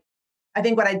just like I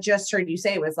think what I just heard you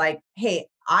say was like, hey,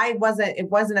 it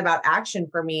wasn't about action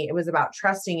for me. It was about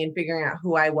trusting and figuring out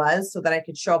who I was so that I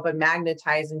could show up and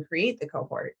magnetize and create the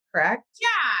cohort. Correct?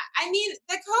 Yeah, I mean,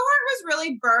 the cohort was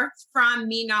really birthed from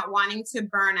me not wanting to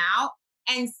burn out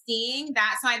and seeing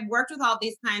that. So I'd worked with all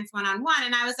these clients one on one,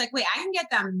 and I was like, wait, I can get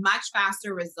them much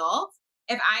faster results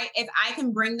if I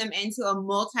can bring them into a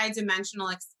multi-dimensional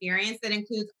experience that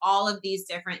includes all of these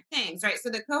different things, right? So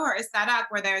the cohort is set up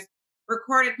where there's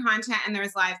recorded content and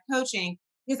there's live coaching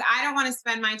because I don't want to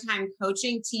spend my time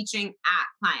coaching, teaching at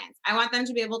clients. I want them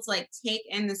to be able to like take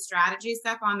in the strategy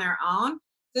stuff on their own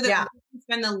so that Yeah. we can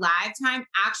spend the live time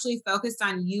actually focused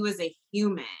on you as a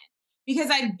human. Because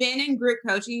I've been in group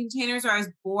coaching containers where I was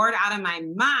bored out of my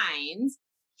mind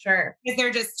Sure. because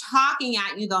they're just talking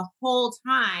at you the whole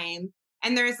time.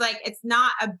 And there's like, it's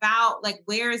not about like,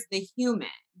 where's the human,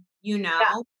 you Yeah.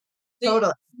 know? So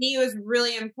Totally. to me, it was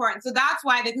really important. So that's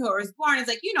why the cohort was born. It's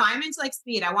like, I'm into like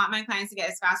speed. I want my clients to get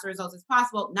as fast results as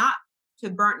possible, not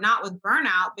with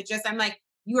burnout, but just I'm like,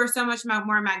 you are so much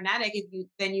more magnetic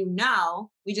than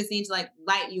we just need to like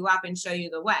light you up and show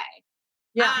you the way.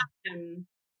 Yeah. Um,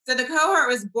 so the cohort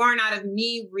was born out of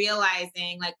me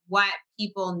realizing like what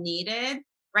people needed,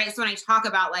 right? So when I talk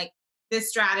about like this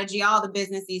strategy, all the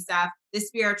businessy stuff, the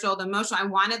spiritual, the emotional, I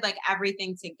wanted like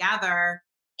everything together.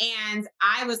 And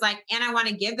I was like, and I want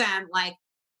to give them like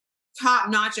top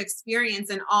notch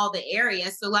experience in all the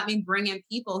areas. So let me bring in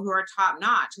people who are top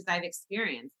notch because I've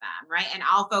experienced them, right? And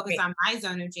I'll focus Right. on my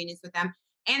zone of genius with them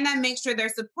and then make sure they're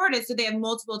supported. So they have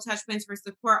multiple touch points for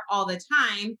support all the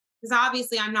time. Because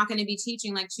obviously I'm not going to be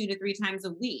teaching like 2 to 3 times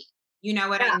a week. You know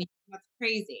what I Yeah. mean? That's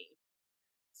crazy.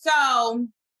 So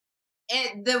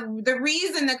the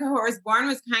reason the cohort was born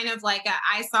was kind of like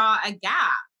I saw a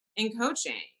gap in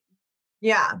coaching.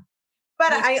 Yeah.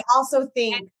 But Like, I also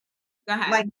think go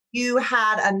ahead. like you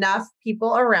had enough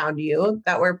people around you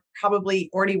that were probably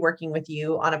already working with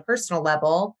you on a personal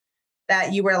level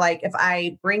that you were like, if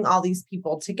I bring all these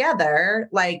people together,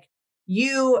 like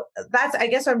that's, I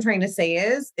guess what I'm trying to say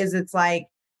is it's like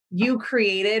you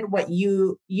created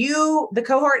the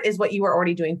cohort is what you were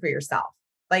already doing for yourself.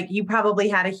 Like you probably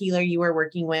had a healer you were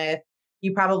working with.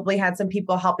 You probably had some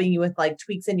people helping you with like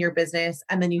tweaks in your business.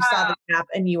 And then you saw the gap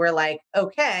and you were like,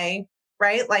 okay,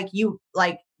 right? It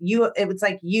was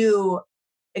like you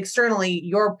externally,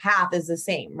 your path is the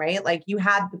same, right? Like you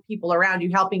had the people around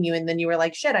you helping you. And then you were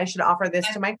like, shit, I should offer this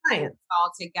to my clients.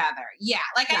 All together. Yeah.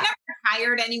 Like I never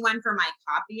hired anyone for my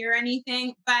copy or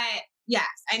anything, but yes,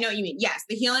 I know what you mean. Yes,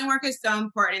 the healing work is so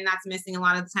important and that's missing a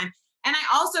lot of the time. And I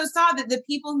also saw that the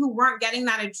people who weren't getting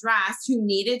that addressed, who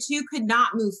needed to, could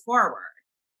not move forward.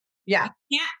 Yeah.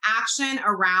 You can't action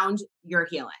around your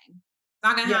healing. It's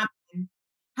not going to Yeah. happen.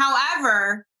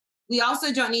 However, we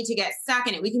also don't need to get stuck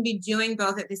in it. We can be doing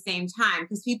both at the same time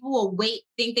because people will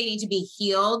think they need to be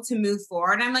healed to move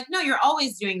forward. And I'm like, no, you're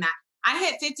always doing that. I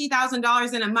hit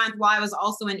 $50,000 in a month while I was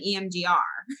also in EMDR.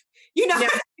 You know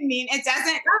what I mean? It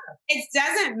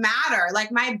doesn't matter. Like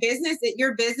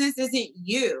your business isn't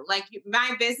you. Like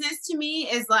my business to me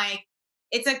is like,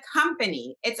 it's a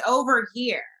company. It's over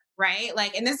here. Right.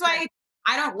 Like, and this is why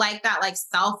I don't like that like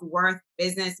self-worth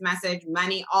business message,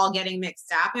 money all getting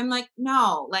mixed up. I'm like,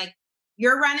 no, like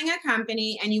you're running a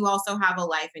company and you also have a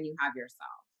life and you have yourself.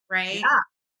 Right. Yeah.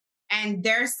 And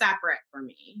they're separate for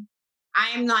me.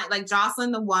 I'm not like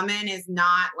Jocelyn, the woman is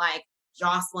not like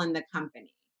Jocelyn, the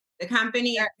company. The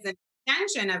company is an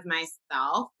extension of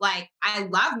myself. Like I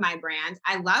love my brand.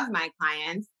 I love my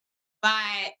clients, but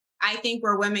I think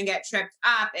where women get tripped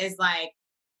up is like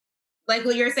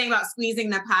what you're saying about squeezing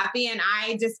the puppy. And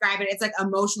I describe it, it's like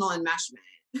emotional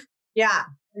enmeshment. Yeah.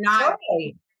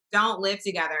 Don't live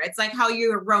together. It's like how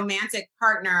your romantic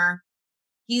partner,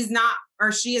 he's not,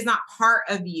 or she is not part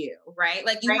of you, right?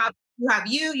 Like you have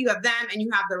you have them, and you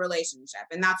have the relationship.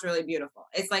 And that's really beautiful.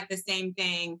 It's like the same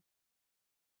thing,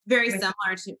 very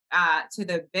similar to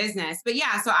the business. But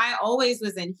yeah, so I always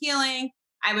was in healing.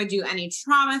 I would do any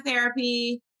trauma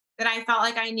therapy that I felt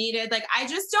like I needed. Like I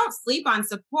just don't sleep on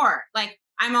support. Like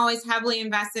I'm always heavily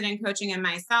invested in coaching in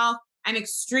myself. I'm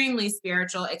extremely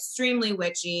spiritual, extremely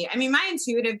witchy. I mean, my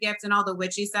intuitive gift and all the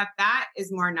witchy stuff, that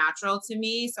is more natural to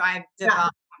me. So I've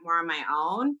developed that more on my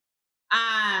own.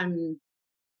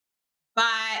 But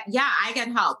yeah, I get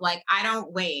help. Like I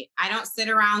don't wait. I don't sit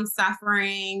around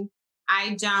suffering.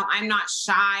 I'm not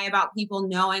shy about people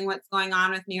knowing what's going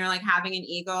on with me or like having an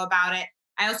ego about it.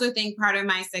 I also think part of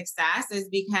my success is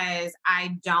because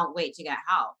I don't wait to get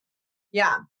help.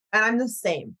 Yeah. And I'm the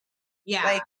same. Yeah.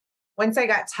 Like once I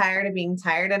got tired of being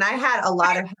tired, and I had a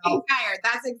lot of help. Tired.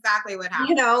 That's exactly what happened.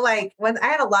 You know, like when I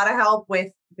had a lot of help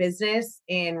with business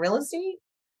and real estate.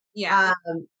 Yeah.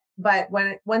 But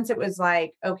once it was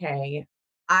like, okay,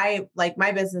 I like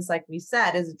my business, like we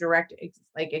said, is a direct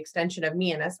extension of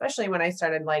me. And especially when I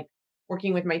started like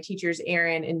working with my teachers,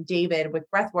 Aaron and David, with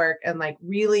breath work and like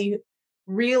really,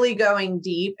 really going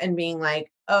deep and being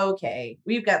like, okay,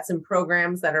 we've got some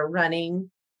programs that are running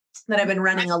that have been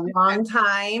running a long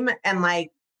time. And like,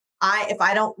 if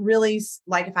I don't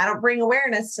bring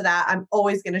awareness to that, I'm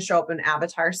always going to show up in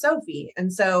avatar Sophie.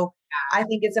 And so I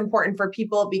think it's important for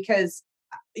people because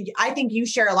I think you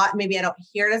share a lot. Maybe I don't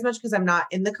hear it as much because I'm not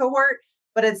in the cohort,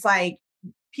 but it's like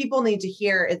people need to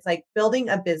hear it's like building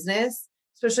a business,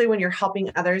 especially when you're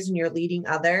helping others and you're leading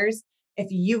others. If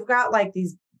you've got like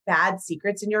these bad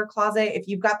secrets in your closet, if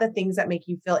you've got the things that make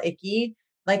you feel icky,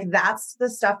 like that's the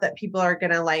stuff that people are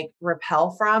going to like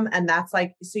repel from. And that's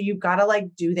like, so you've got to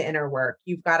like do the inner work.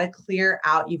 You've got to clear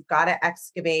out, you've got to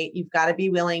excavate, you've got to be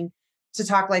willing to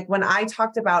talk. Like when I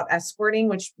talked about escorting,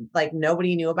 which like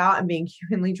nobody knew about, and being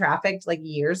humanly trafficked like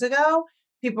years ago,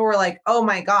 people were like, oh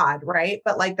my God. Right.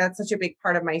 But like, that's such a big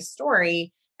part of my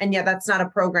story. And yet that's not a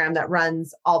program that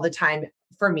runs all the time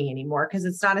for me anymore because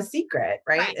it's not a secret.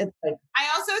 Right. It's like,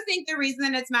 I also think the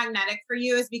reason that it's magnetic for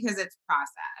you is because it's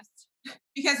processed.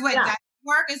 Because what doesn't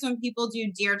work is when people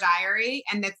do Dear Diary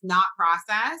and it's not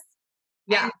processed.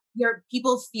 Yeah. And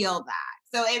people feel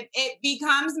that. So it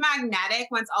becomes magnetic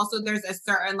once also there's a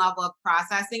certain level of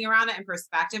processing around it and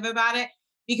perspective about it,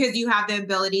 because you have the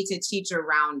ability to teach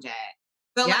around it.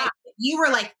 But like you were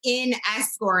like in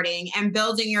escorting and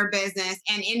building your business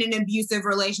and in an abusive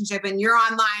relationship, and you're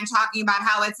online talking about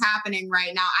how it's happening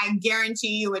right now, I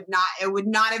guarantee it would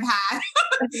not have had.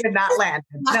 It would not land.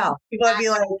 No, people would be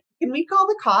like, can we call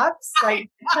the cops? Like,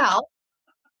 hell.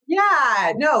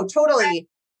 Yeah, no, totally.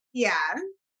 Yeah.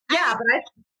 Yeah, but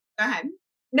go ahead.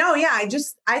 No, yeah,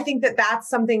 I think that that's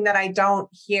something that I don't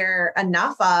hear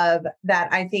enough of,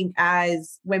 that I think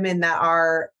as women that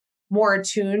are more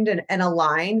attuned and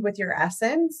aligned with your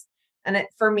essence. And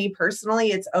for me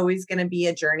personally, it's always going to be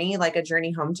a journey, like a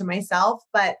journey home to myself.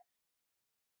 But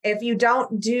if you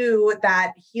don't do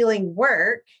that healing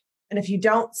work, And if you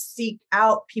don't seek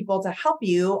out people to help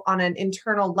you on an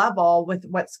internal level with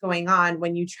what's going on,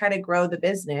 when you try to grow the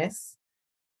business,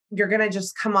 you're going to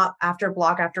just come up after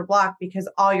block because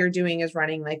all you're doing is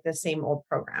running like the same old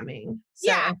programming.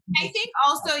 So yeah. I think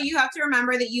also you have to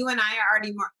remember that you and I are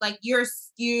already more like you're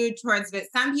skewed towards it.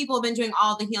 Some people have been doing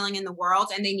all the healing in the world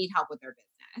and they need help with their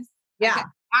business. yeah, Like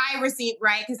I receive,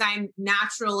 right? Because I'm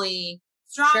naturally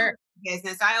strong sure. in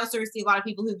business. I also receive a lot of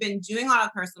people who've been doing a lot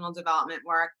of personal development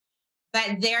work, but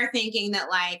they're thinking that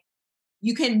like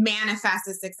you can manifest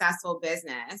a successful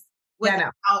business Yeah,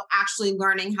 without no. actually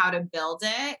learning how to build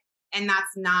it. And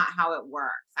that's not how it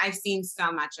works. I've seen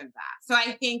so much of that. So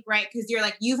I think, right, because you're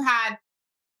like, you've had,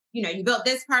 you built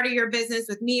this part of your business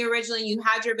with me originally, you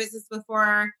had your business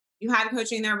before, you had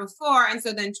coaching there before. And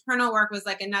so the internal work was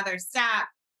like another step.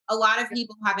 A lot of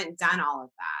people haven't done all of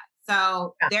that.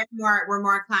 So Yeah. we're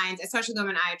more inclined, especially the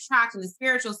women I attract in the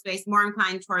spiritual space, more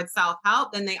inclined towards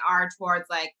self-help than they are towards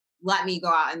like, let me go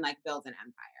out and like build an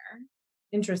empire.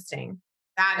 Interesting.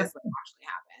 That Okay. is what actually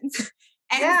happens.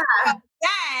 And Yeah. so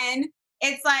then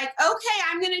it's like, okay,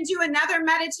 I'm going to do another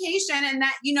meditation. And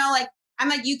that, like, I'm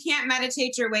like, you can't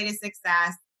meditate your way to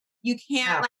success. You can't,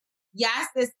 No. like, yes,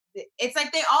 it's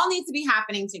like they all need to be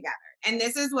happening together. And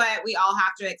this is what we all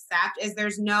have to accept is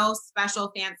there's no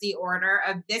special fancy order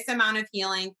of this amount of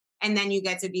healing. And then you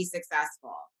get to be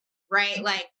successful, right?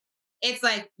 Like, it's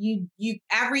like you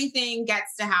everything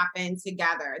gets to happen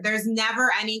together. There's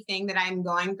never anything that I'm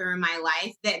going through in my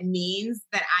life that means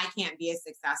that I can't be as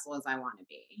successful as I want to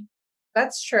be.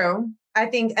 That's true. I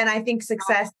think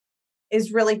success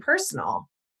is really personal,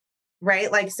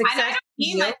 right? Like And I success don't to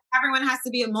mean you. like everyone has to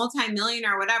be a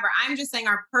multi-millionaire or whatever. I'm just saying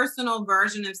our personal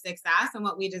version of success and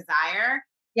what we desire.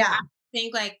 Yeah. I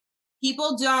think like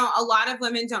a lot of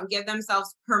women don't give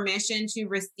themselves permission to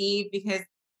receive because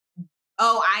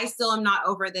oh, I still am not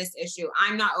over this issue.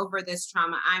 I'm not over this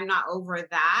trauma. I'm not over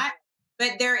that.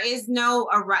 But there is no,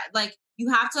 like,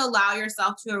 you have to allow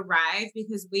yourself to arrive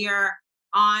because we are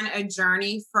on a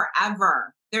journey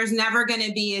forever. There's never going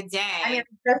to be a day. I mean,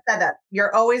 I just said that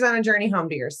you're always on a journey home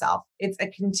to yourself. It's a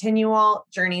continual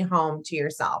journey home to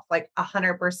yourself, like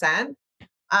 100%.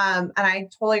 And I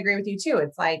totally agree with you too.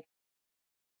 It's like,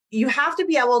 you have to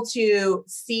be able to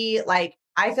see, like,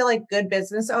 I feel like good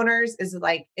business owners is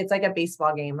like, it's like a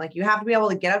baseball game. Like you have to be able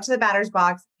to get up to the batter's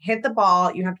box, hit the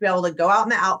ball. You have to be able to go out in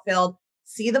the outfield,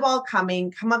 see the ball coming,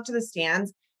 come up to the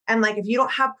stands. And like, if you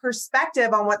don't have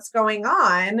perspective on what's going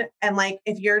on, and like,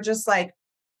 if you're just like,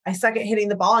 I suck at hitting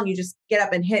the ball and you just get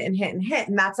up and hit and hit and hit.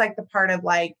 And that's like the part of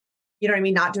like, you know what I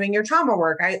mean? Not doing your trauma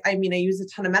work. I mean, I use a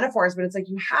ton of metaphors, but it's like,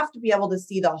 you have to be able to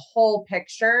see the whole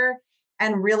picture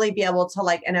and really be able to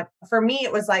like, and for me,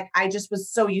 it was like, I just was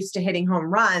so used to hitting home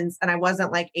runs and I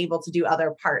wasn't like able to do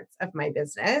other parts of my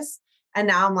business. And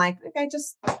now I'm like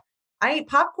I eat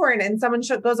popcorn and someone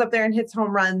goes up there and hits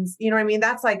home runs. You know what I mean?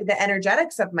 That's like the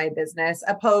energetics of my business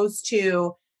opposed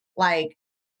to like,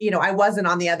 I wasn't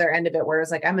on the other end of it where it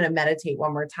was like, I'm going to meditate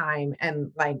one more time.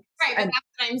 And like, Right. But that's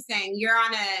what I'm saying.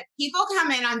 People come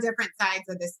in on different sides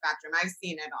of the spectrum. I've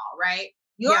seen it all, right?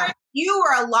 You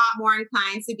were a lot more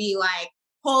inclined to be like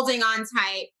holding on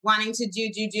tight, wanting to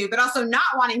do, but also not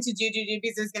wanting to do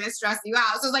because it's going to stress you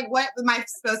out. So it's like, what am I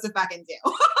supposed to fucking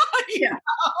do? yeah,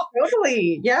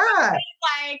 totally. Yeah.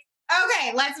 Like,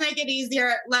 okay, let's make it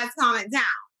easier. Let's calm it down.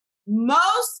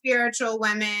 Most spiritual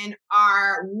women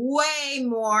are way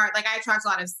more, like I attract a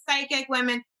lot of psychic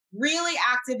women, really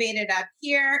activated up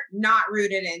here, not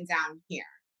rooted in down here.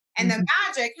 And the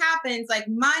magic happens, like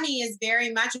money is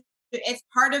very much, it's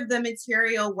part of the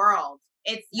material world.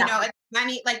 It's, it's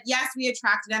money, like, yes, we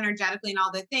attract it energetically and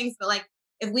all the things, but like,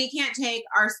 if we can't take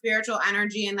our spiritual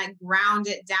energy and like ground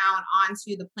it down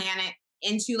onto the planet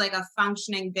into like a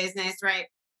functioning business, right?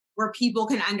 Where people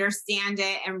can understand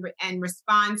it and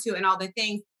respond to it and all the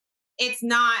things,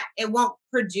 it won't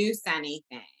produce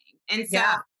anything. And so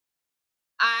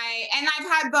I've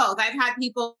had both. I've had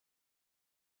people.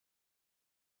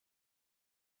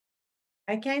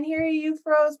 I can't hear you,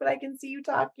 froze, but I can see you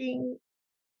talking.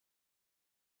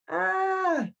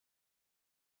 Ah,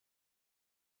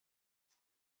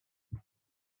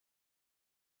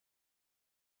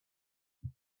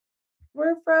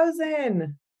 we're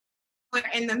frozen.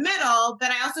 In the middle, but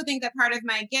I also think that part of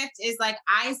my gift is like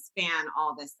I span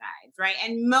all the sides, right?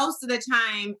 And most of the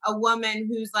time, a woman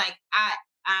who's like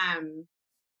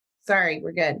Sorry,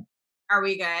 we're good. are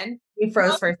we good? We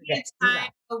froze for a second.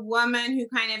 A woman who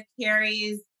kind of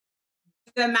carries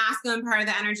the masculine part of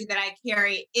the energy that I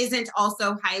carry isn't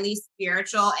also highly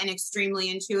spiritual and extremely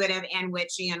intuitive and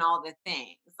witchy and all the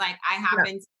things. Like I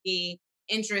happen to be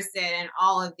interested in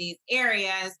all of these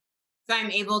areas. So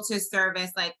I'm able to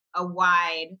service like a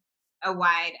wide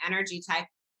energy type.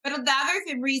 But the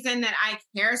other reason that I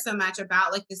care so much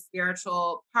about like the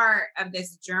spiritual part of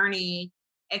this journey,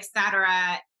 etc.,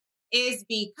 is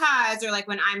because, or like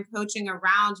when I'm coaching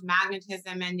around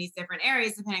magnetism in these different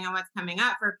areas, depending on what's coming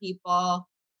up for people,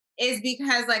 is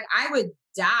because like I would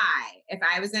die if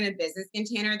I was in a business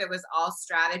container that was all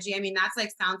strategy. I mean, that's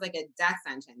like sounds like a death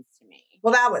sentence to me.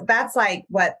 Well, that's like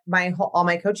what all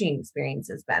my coaching experience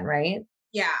has been, right?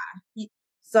 Yeah.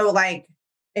 So like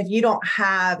if you don't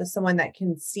have someone that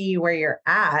can see where you're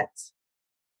at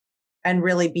and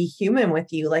really be human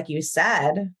with you, like you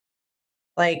said,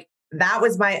 like that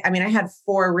was I had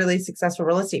 4 really successful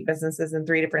real estate businesses in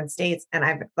 3 different states. And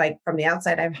I've like from the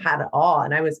outside, I've had it all.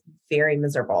 And I was very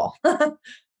miserable.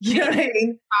 You know what I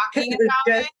mean? Talking It was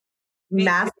about just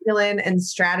masculine and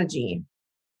strategy.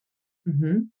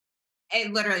 Mm-hmm.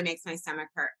 it literally makes my stomach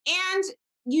hurt. And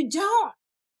you don't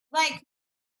like,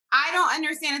 I don't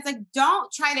understand. It's like,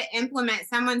 don't try to implement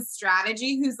someone's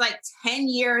strategy who's like 10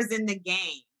 years in the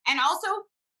game. And also,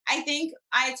 I think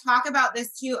I talk about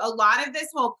this too. A lot of this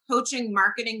whole coaching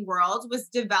marketing world was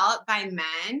developed by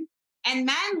men. And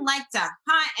men like to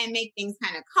hunt and make things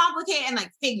kind of complicated and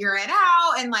like figure it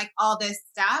out and like all this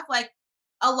stuff. Like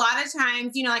a lot of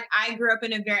times, you know, like I grew up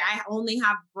in I only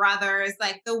have brothers.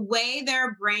 Like the way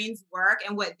their brains work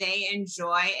and what they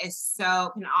enjoy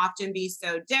can often be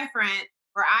so different.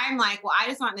 Where I'm like, well, I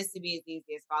just want this to be as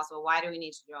easy as possible. Why do we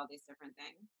need to do all these different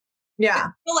things? Yeah.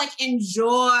 People like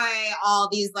enjoy all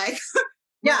these like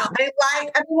yeah, they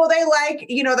like,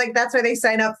 you know, like that's why they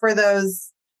sign up for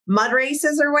those mud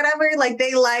races or whatever. Like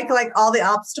they like all the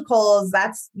obstacles.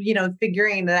 That's, you know,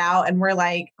 figuring it out. And we're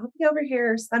like, I'll be over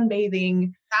here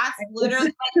sunbathing. That's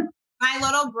literally like my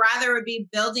little brother would be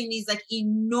building these like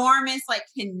enormous like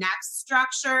connect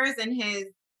structures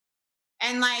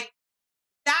and like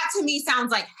that to me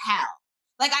sounds like hell.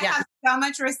 Like I have so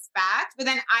much respect, but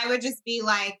then I would just be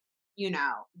like, you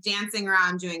know, dancing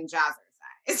around doing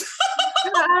jazzercise.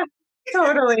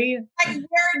 Totally. Like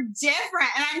we're different.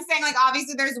 And I'm saying like,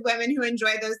 obviously there's women who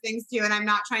enjoy those things too. And I'm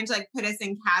not trying to like put us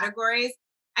in categories.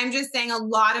 I'm just saying a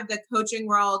lot of the coaching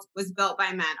world was built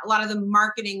by men. A lot of the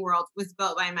marketing world was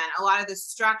built by men. A lot of the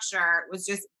structure was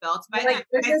just built by men.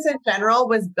 Business in general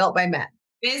was built by men.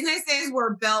 Businesses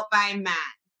were built by men,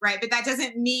 right? But that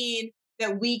doesn't mean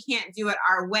that we can't do it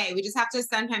our way. We just have to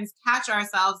sometimes catch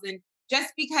ourselves. And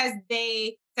just because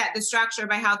they set the structure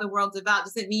by how the world developed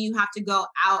doesn't mean you have to go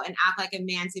out and act like a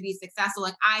man to be successful.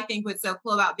 Like I think what's so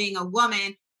cool about being a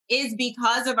woman is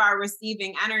because of our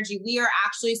receiving energy, we are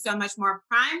actually so much more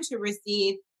primed to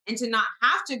receive and to not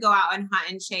have to go out and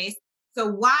hunt and chase. So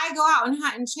why go out and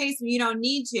hunt and chase when you don't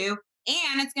need to?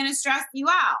 And it's going to stress you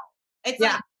out. It's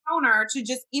like counter to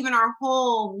just even our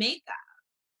whole makeup.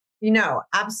 You know,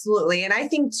 absolutely. And I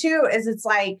think too, is it's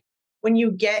like when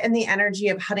you get in the energy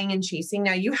of hunting and chasing,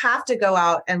 now you have to go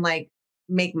out and like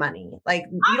make money. Like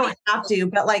you don't have to,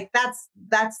 but like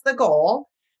that's the goal.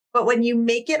 But when you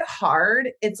make it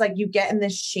hard, it's like you get in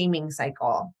this shaming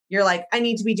cycle. You're like, I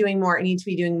need to be doing more. I need to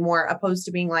be doing more, opposed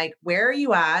to being like, where are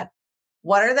you at?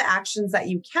 What are the actions that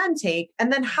you can take?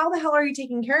 And then how the hell are you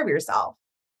taking care of yourself?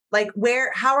 Like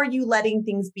how are you letting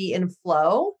things be in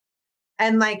flow?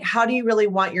 And like, how do you really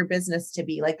want your business to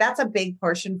be? Like, that's a big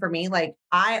portion for me. Like,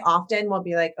 I often will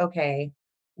be like, okay,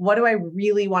 what do I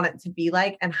really want it to be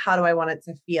like? And how do I want it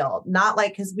to feel? Not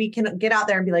like, because we can get out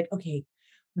there and be like, okay,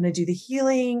 I'm going to do the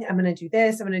healing. I'm going to do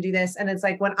this. I'm going to do this. And it's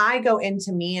like, when I go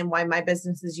into me and why my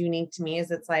business is unique to me is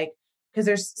it's like, because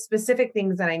there's specific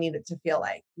things that I need it to feel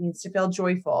like. It needs to feel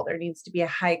joyful. There needs to be a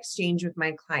high exchange with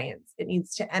my clients. It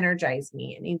needs to energize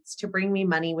me. It needs to bring me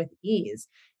money with ease.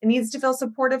 It needs to feel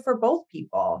supportive for both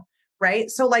people, right?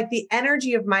 So like the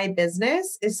energy of my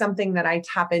business is something that I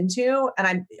tap into.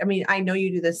 And I know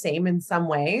you do the same in some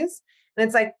ways. And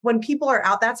it's like when people are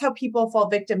out, that's how people fall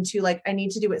victim to like, I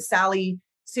need to do what Sally,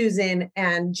 Susan,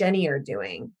 and Jenny are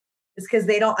doing. It's because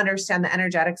they don't understand the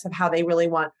energetics of how they really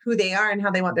want who they are and how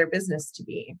they want their business to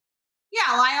be.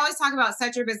 Yeah. Well, I always talk about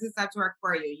set your business up to work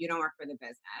for you. You don't work for the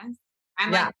business.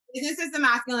 I'm like, business is the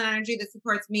masculine energy that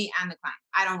supports me and the client.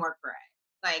 I don't work for it.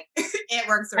 Like it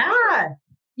works for me,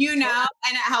 you know,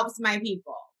 and it helps my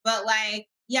people. But like,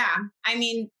 yeah, I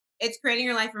mean, it's creating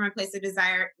your life from a place of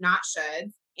desire, not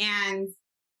shoulds. And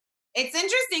it's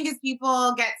interesting because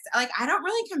people get like, I don't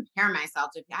really compare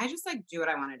myself to, I just like do what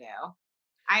I want to do.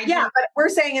 But we're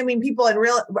saying, I mean, people in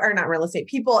not real estate,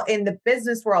 people in the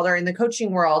business world or in the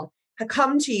coaching world have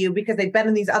come to you because they've been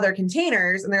in these other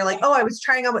containers and they're like, oh, I was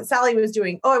trying on what Sally was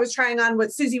doing. Oh, I was trying on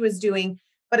what Susie was doing.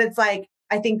 But it's like,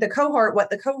 I think what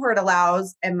the cohort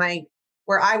allows and like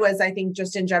where I was, I think,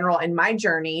 just in general in my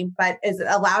journey, but it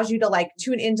allows you to like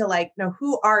tune into like, no,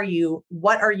 who are you?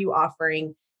 What are you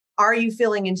offering? Are you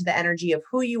feeling into the energy of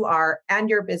who you are and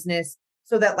your business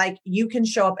so that like you can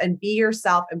show up and be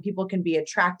yourself and people can be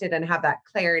attracted and have that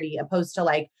clarity opposed to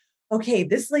like, okay,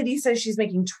 this lady says she's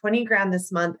making 20 grand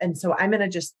this month. And so I'm going to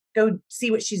just go see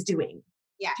what she's doing.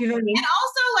 Yeah. Do you know what I mean? And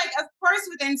also, like, of course,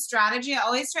 within strategy, I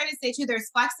always try to say too,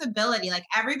 there's flexibility. Like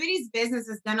everybody's business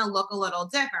is going to look a little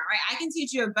different, right? I can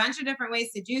teach you a bunch of different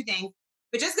ways to do things,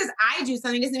 but just because I do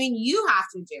something doesn't mean you have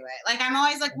to do it. Like I'm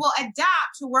always like, well,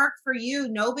 adapt to work for you.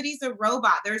 Nobody's a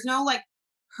robot. There's no like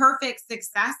perfect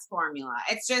success formula.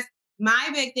 It's just my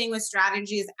big thing with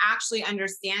strategy is actually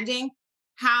understanding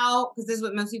how, because this is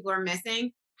what most people are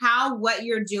missing, how what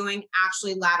you're doing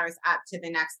actually ladders up to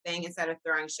the next thing instead of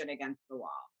throwing shit against the wall,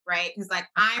 right? Because like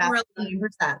I'm really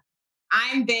 100%.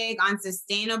 I'm big on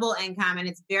sustainable income, and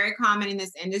it's very common in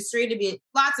this industry to be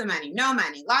lots of money, no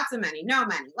money, lots of money, no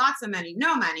money, lots of money,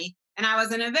 no money, and I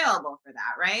wasn't available for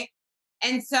that, right?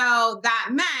 And so that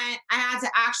meant I had to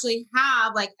actually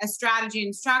have like a strategy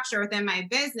and structure within my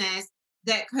business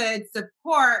that could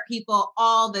support people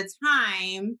all the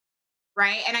time,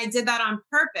 right? And I did that on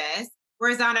purpose.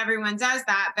 Whereas not everyone does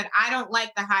that, but I don't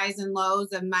like the highs and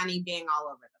lows of money being all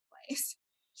over the place.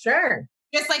 Sure.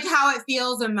 Just like how it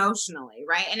feels emotionally,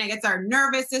 right? And it gets our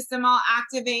nervous system all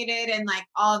activated and like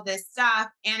all of this stuff.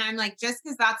 And I'm like, just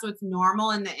because that's what's normal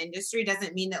in the industry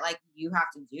doesn't mean that like you have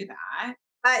to do that.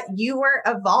 But you were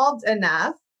evolved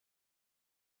enough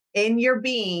in your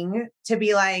being to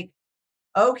be like,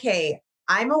 okay,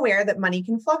 I'm aware that money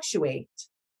can fluctuate.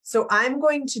 So I'm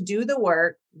going to do the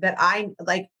work that I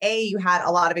like. You had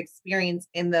a lot of experience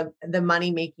in the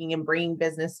money making and bringing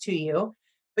business to you,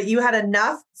 but you had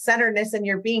enough centeredness in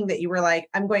your being that you were like,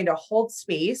 I'm going to hold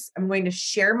space. I'm going to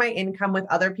share my income with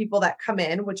other people that come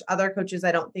in, which other coaches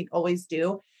I don't think always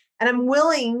do. And I'm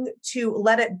willing to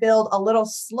let it build a little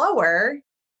slower,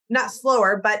 not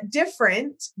slower, but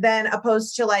different than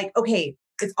opposed to like, okay,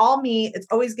 it's all me. It's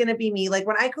always going to be me. Like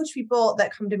when I coach people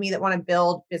that come to me that want to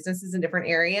build businesses in different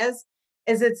areas,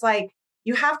 is it's like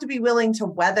you have to be willing to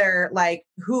weather like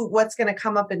what's going to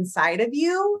come up inside of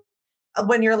you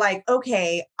when you're like,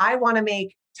 okay, I want to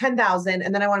make 10,000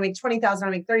 and then I want to make 20,000, I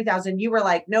want to make 30,000. You were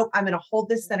like, nope, I'm going to hold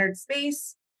this centered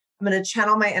space. I'm going to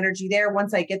channel my energy there.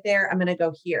 Once I get there, I'm going to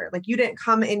go here. Like you didn't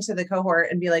come into the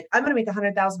cohort and be like, I'm going to make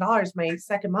 $100,000 my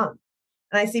second month.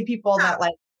 And I see people that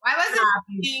like, I wasn't have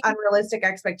these unrealistic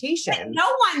expectations. no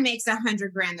one makes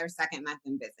 100 grand their second month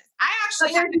in business. I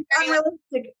actually have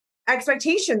unrealistic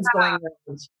expectations going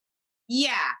around.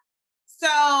 Yeah.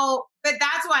 So, but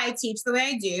that's why I teach the way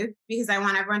I do, because I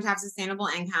want everyone to have sustainable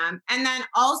income. And then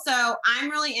also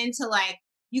I'm really into like,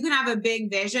 you can have a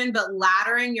big vision, but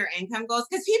laddering your income goals.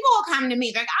 Because people will come to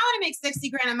me, like, I want to make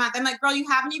 60 grand a month. I'm like, girl, you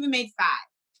haven't even made 5.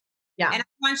 Yeah. And I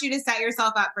want you to set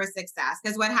yourself up for success.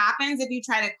 Because what happens if you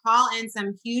try to call in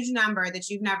some huge number that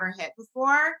you've never hit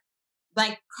before,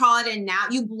 like call it in now,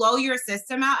 you blow your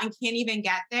system out and can't even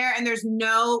get there. And there's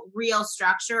no real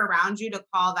structure around you to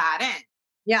call that in.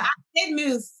 Yeah. I did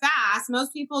move fast.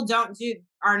 Most people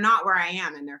are not where I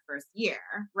am in their first year.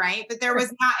 Right. But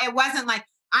it wasn't like,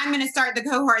 I'm going to start the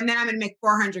cohort and then I'm going to make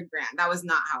 400 grand. That was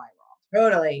not how I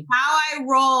rolled. Totally. How I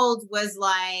rolled was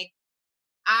like,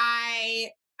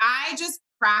 I just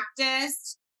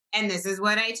practiced, and this is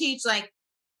what I teach. Like,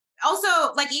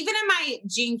 also, like, even in my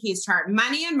Gene Keys chart,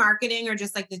 money and marketing are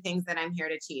just like the things that I'm here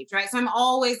to teach, right? So I'm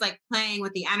always like playing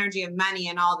with the energy of money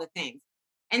and all the things.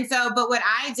 And so, but what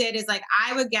I did is like,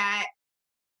 I would get,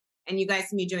 and you guys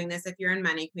can be doing this if you're in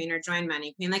Money Queen or join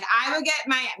Money Queen, like I would get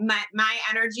my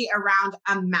energy around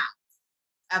amounts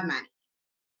of money.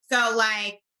 So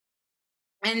like,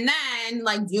 and then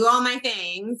like do all my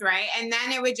things, right? And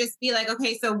then it would just be like,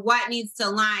 okay, so what needs to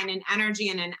align in energy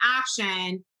and in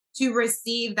action to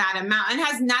receive that amount? And it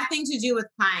has nothing to do with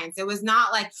clients. It was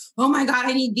not like, oh my God,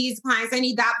 I need these clients. I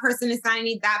need that person to sign. I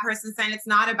need that person to sign. It's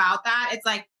not about that. It's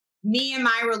like me and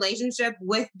my relationship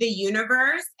with the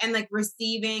universe and like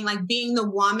receiving, like being the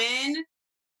woman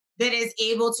that is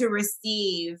able to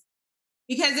receive.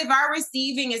 Because if our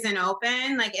receiving isn't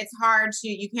open, like it's hard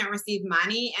you can't receive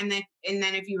money. And then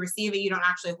if you receive it, you don't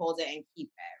actually hold it and keep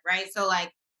it. Right. So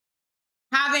like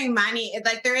having money,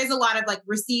 like there is a lot of like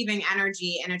receiving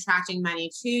energy and attracting money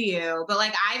to you. But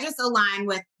like I just align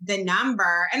with the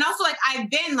number. And also like I've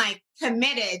been like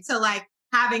committed to like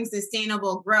having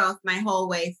sustainable growth my whole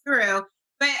way through.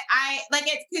 But I like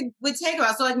would take a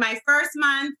while. So like my first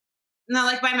month, no,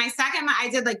 like by my second month, I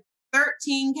did like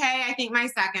 13K, I think my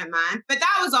second month, but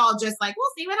that was all just like, we'll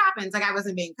see what happens. Like I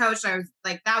wasn't being coached. I was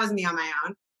like, that was me on my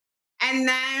own. And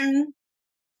then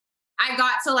I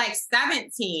got to like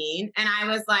 17 and I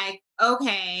was like,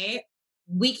 okay,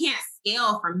 we can't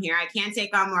scale from here. I can't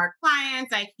take on more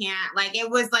clients. I can't, like, it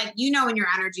was like, when your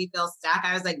energy feels stuck,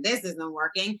 I was like, this isn't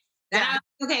working. Then I was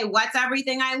like, okay, what's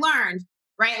everything I learned?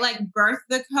 Right? Like, birth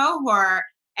the cohort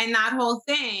and that whole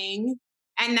thing.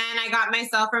 And then I got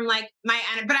myself from like but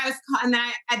I was, and then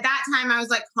at that time I was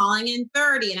like calling in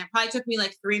 30, and it probably took me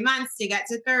like 3 months to get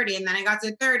to 30. And then I got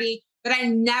to 30, but I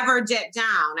never dipped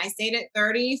down. I stayed at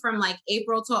 30 from like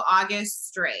April till August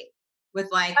straight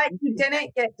with like. But you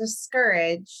didn't get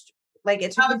discouraged. Like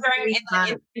it took you During 3 like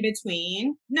months. in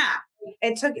between. No,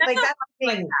 It took that's like not that's the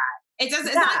like thing. that. It doesn't.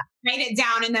 It's Yeah. not like write it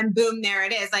down and then boom, there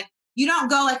it is. Like, you don't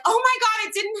go like, oh my God,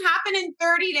 it didn't happen in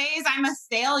 30 days. I'm a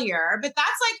failure. But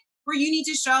that's like where you need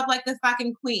to show up like the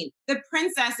fucking queen. The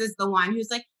princess is the one who's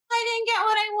like, I didn't get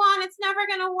what I want. It's never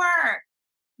gonna work.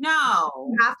 No.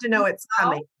 You have to know it's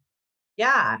coming.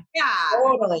 Yeah. Yeah.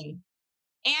 Totally.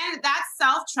 And that's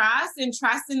self-trust and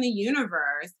trust in the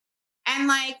universe. And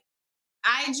like,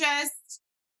 I just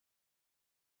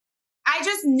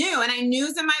knew, and I knew it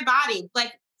was in my body,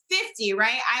 like 50,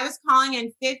 right? I was calling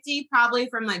in 50 probably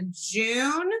from like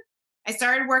June. I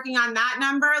started working on that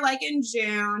number like in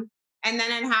June. And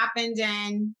then it happened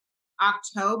in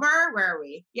October. Where are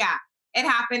we? Yeah, it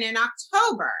happened in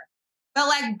October. But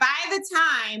like by the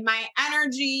time my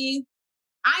energy,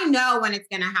 I know when it's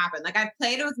going to happen. Like, I've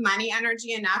played with money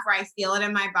energy enough where I feel it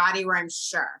in my body where I'm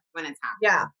sure when it's happening.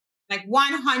 Yeah. Like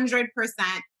 100%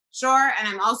 sure. And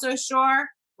I'm also sure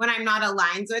when I'm not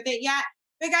aligned with it yet.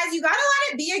 But guys, you got to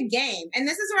let it be a game. And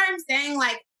this is where I'm saying,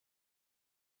 like,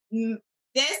 the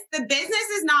business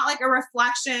is not like a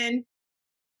reflection.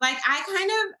 Like, I kind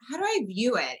of, how do I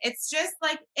view it? It's just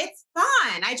like, it's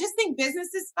fun. I just think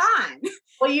business is fun.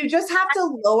 Well, you just have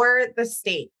to lower the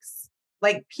stakes.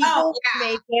 Like people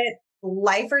make it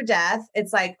life or death.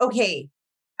 It's like, okay,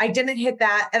 I didn't hit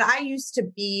that. And I used to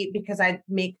be, because I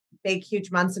make big,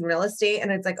 huge months in real estate.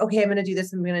 And it's like, okay, I'm going to do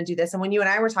this. I'm going to do this. And when you and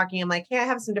I were talking, I'm like, hey, I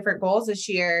have some different goals this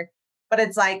year, but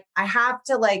it's like, I have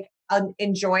to like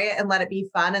enjoy it and let it be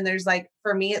fun. And there's like,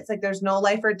 for me, it's like, there's no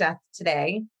life or death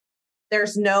today.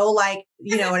 There's no like,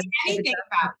 anything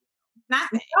about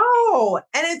nothing. No.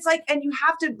 And it's like, and you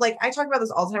have to, like, I talk about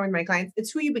this all the time with my clients. It's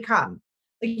who you become.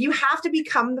 Like, you have to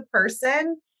become the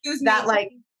person that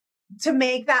like to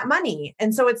make that money.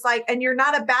 And so it's like, and you're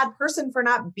not a bad person for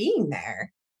not being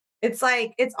there. It's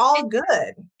like, it's all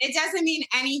good. It doesn't mean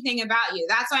anything about you.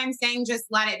 That's why I'm saying just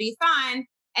let it be fun.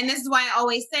 And this is why I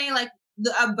always say, like,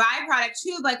 a byproduct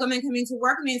too, like women coming to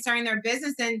work with me and starting their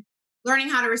business and learning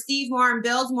how to receive more and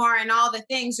build more and all the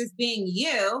things, just being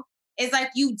you, is like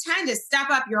you tend to step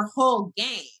up your whole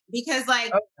game, because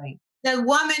like the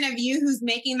woman of you who's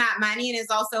making that money and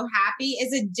is also happy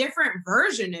is a different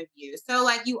version of you. So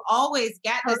like you always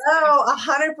get this. Oh,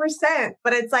 100%.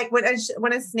 But it's like when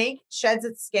a snake sheds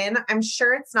its skin, I'm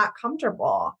sure it's not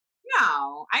comfortable.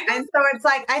 No, and so it's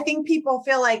like, I think people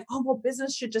feel like, oh, well,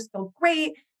 business should just go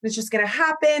great. It's just going to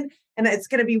happen and it's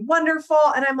going to be wonderful.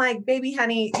 And I'm like, baby,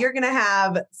 honey, you're going to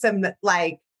have some,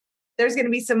 like, there's going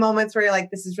to be some moments where you're like,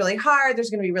 this is really hard.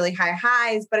 There's going to be really high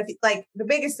highs. But if like the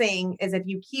biggest thing is if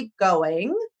you keep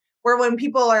going, where when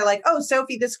people are like, oh,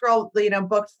 Sophie, this girl,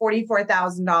 booked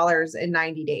 $44,000 in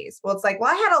 90 days. Well, it's like,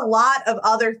 well, I had a lot of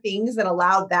other things that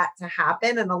allowed that to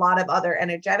happen and a lot of other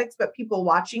energetics, but people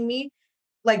watching me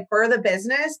like birth a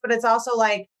business. But it's also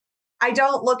like, I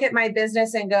don't look at my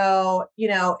business and go,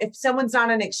 if someone's not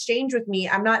in exchange with me,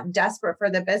 I'm not desperate for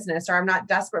the business or I'm not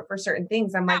desperate for certain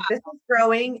things. I'm like, this is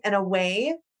growing in a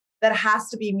way that has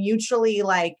to be mutually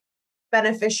like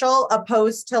beneficial,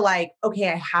 opposed to like,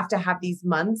 okay, I have to have these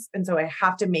months. And so I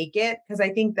have to make it. Cause I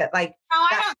think that like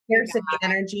that scarcity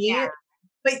energy,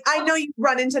 but I know you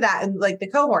run into that in like the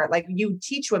cohort, like you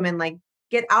teach women, like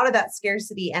get out of that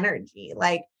scarcity energy,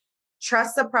 like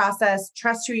trust the process,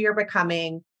 trust who you're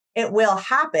becoming. It will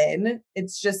happen.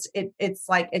 It's just, it's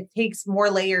like, it takes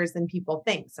more layers than people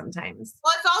think sometimes.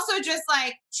 Well, it's also just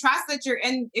like, trust that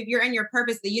if you're in your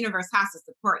purpose, the universe has to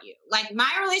support you. Like my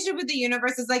relationship with the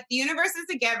universe is like, the universe is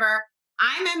a giver.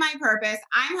 I'm in my purpose.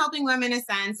 I'm helping women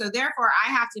ascend. So therefore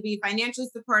I have to be financially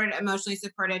supported, emotionally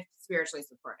supported, spiritually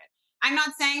supported. I'm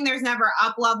not saying there's never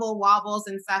up level wobbles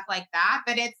and stuff like that,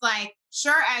 but it's like,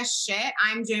 sure as shit,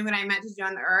 I'm doing what I meant to do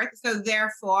on the earth. So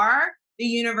therefore the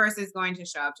universe is going to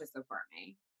show up to support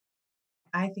me.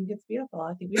 I think it's beautiful.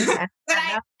 I think we can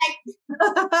I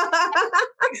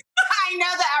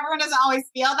know that everyone doesn't always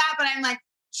feel that, but I'm like,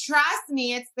 trust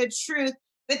me, it's the truth.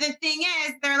 But the thing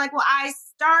is, they're like, well, I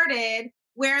started,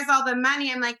 where's all the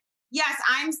money? I'm like, yes,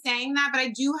 I'm saying that, but I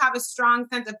do have a strong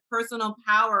sense of personal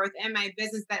power within my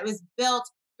business that was built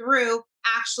through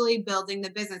actually building the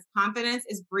business. Confidence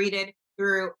is breeded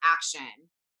through action.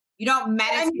 You don't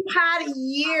meditate.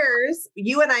 And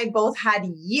you and I both had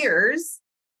years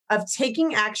of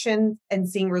taking action and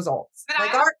seeing results. But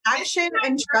like our action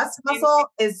and trust muscle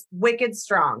is wicked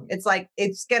strong. It's like,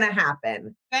 it's going to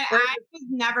happen. But I've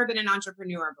never been an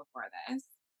entrepreneur before this.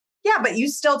 Yeah, but you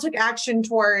still took action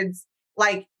towards,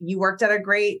 like, you worked at a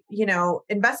great,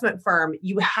 investment firm.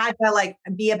 You had to like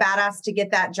be a badass to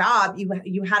get that job.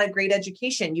 You had a great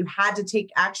education. You had to take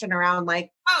action around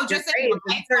like, just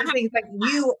like certain things. Like,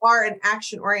 you are an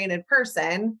action-oriented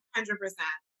person. 100%.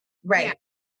 Right. Yeah.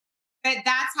 But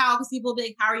that's how, because people be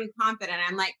like, how are you confident?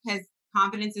 I'm like, because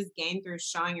confidence is gained through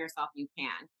showing yourself you can.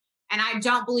 And I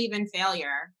don't believe in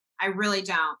failure. I really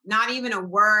don't. Not even a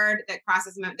word that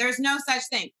crosses my mind. There's no such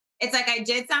thing. It's like, I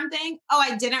did something. Oh,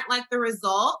 I didn't like the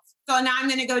results. So now I'm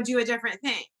going to go do a different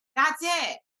thing. That's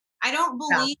it. I don't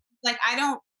believe,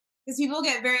 because people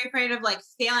get very afraid of like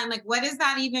failing. Like, what does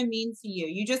that even mean to you?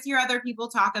 You just hear other people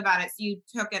talk about it. So you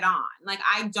took it on. Like,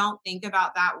 I don't think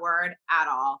about that word at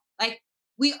all. Like,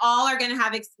 we all are going to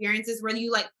have experiences where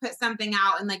you like put something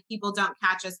out and like people don't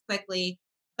catch us quickly.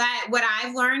 But what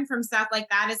I've learned from stuff like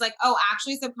that is like, oh,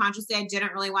 actually subconsciously, I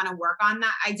didn't really want to work on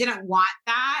that. I didn't want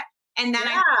that. And then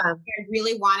I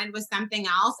really wanted was something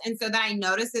else. And so then I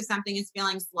notice if something is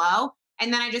feeling slow,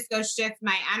 and then I just go shift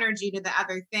my energy to the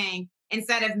other thing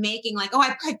instead of making like, oh,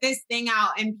 I put this thing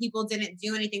out and people didn't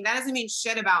do anything. That doesn't mean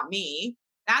shit about me.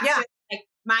 That's just like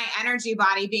my energy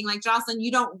body being like, Jocelyn,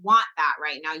 you don't want that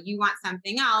right now. You want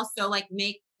something else. So like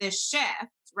make this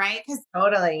shift, right? Because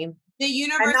totally the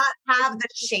universe, and not have the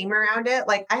shame around it.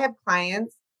 Like, I have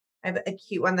clients, I have a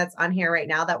cute one that's on here right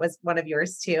now. That was one of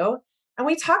yours too. And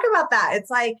we talk about that.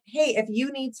 It's like, hey, if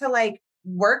you need to like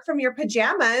work from your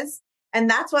pajamas and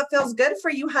that's what feels good for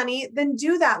you, honey, then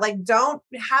do that. Like, don't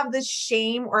have this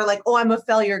shame or like, oh, I'm a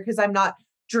failure because I'm not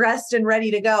dressed and ready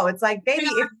to go. It's like, baby,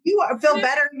 if you feel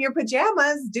better in your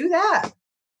pajamas, do that.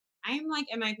 I'm like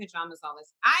in my pajamas all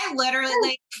this. I literally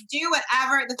like do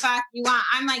whatever the fuck you want.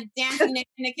 I'm like dancing in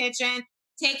the kitchen,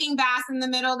 taking baths in the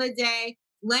middle of the day,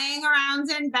 laying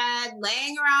around in bed,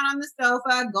 laying around on the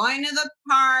sofa, going to the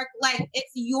park. Like,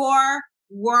 it's your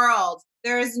world.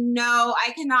 There's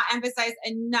I cannot emphasize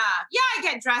enough. Yeah, I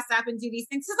get dressed up and do these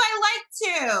things because I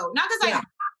like to, not because I have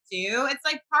to. It's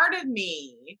like part of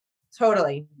me.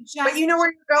 Totally. But you know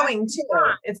where you're going too.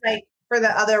 It's like for the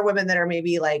other women that are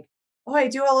maybe like, oh, I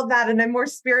do all of that and I'm more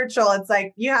spiritual. It's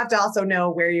like, you have to also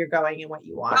know where you're going and what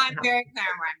you want. I'm very clear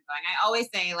on where I'm going. I always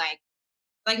say like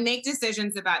make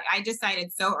decisions about, I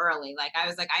decided so early. Like, I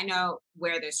was like, I know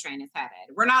where this train is headed.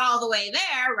 We're not all the way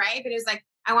there, right? But it's like,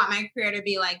 I want my career to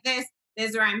be like this.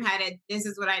 This is where I'm headed. This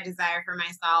is what I desire for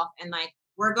myself. And like,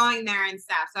 we're going there and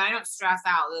stuff. So I don't stress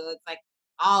out that it's like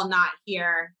all not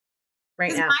here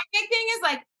right now. My big thing is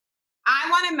like, I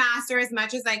want to master as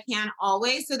much as I can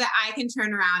always so that I can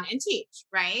turn around and teach,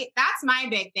 right? That's my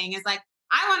big thing is like,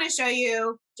 I want to show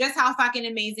you just how fucking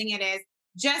amazing it is,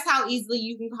 just how easily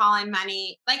you can call in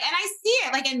money. Like, and I see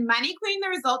it like in Money Queen, the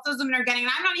results those women are getting,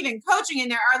 and I'm not even coaching in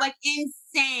there, are like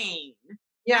insane.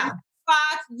 Yeah.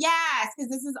 Fuck yes. Because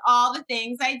this is all the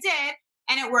things I did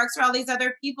and it works for all these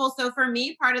other people. So for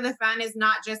me, part of the fun is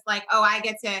not just like, oh, I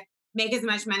get to make as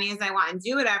much money as I want and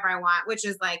do whatever I want, which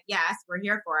is like, yes, we're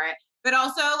here for it. But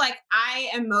also like, I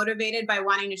am motivated by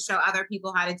wanting to show other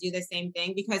people how to do the same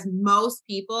thing because most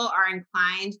people are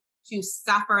inclined to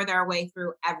suffer their way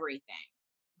through everything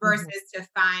versus to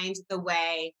find the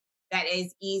way that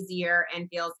is easier and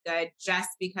feels good just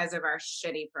because of our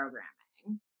shitty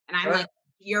programming. And I'm like,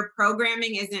 your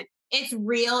programming it's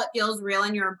real. It feels real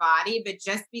in your body, but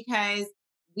just because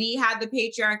we had the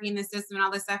patriarchy and the system and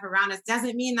all this stuff around us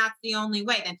doesn't mean that's the only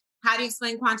way. Then how do you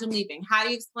explain quantum leaping? How do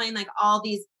you explain like all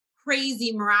these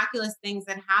crazy, miraculous things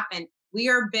that happen? We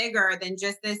are bigger than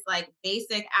just this like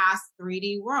basic ass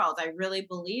 3D world. I really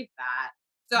believe that.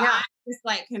 So I'm just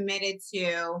like committed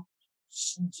to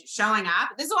showing up.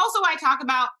 This is also why I talk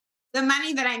about the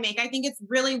money that I make. I think it's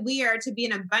really weird to be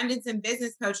an abundance and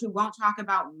business coach who won't talk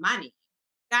about money.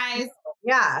 Guys.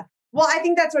 Yeah. Well, I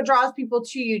think that's what draws people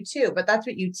to you too, but that's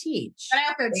what you teach. But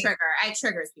I also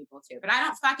triggers people too, but I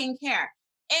don't fucking care.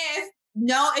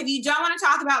 If you don't want to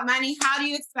talk about money, how do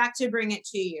you expect to bring it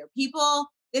to you? People,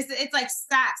 it's like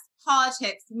sex,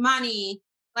 politics, money,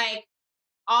 like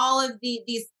all of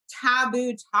these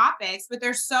taboo topics, but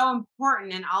they're so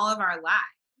important in all of our lives.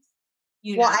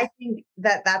 Well, I think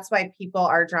that's why people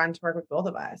are drawn to work with both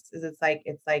of us is it's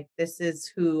like, this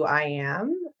is who I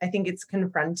am. I think it's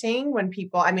confronting when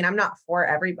people, I mean, I'm not for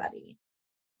everybody,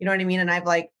 you know what I mean? And I've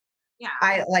like, Yeah.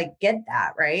 I like get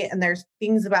that, right? And there's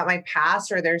things about my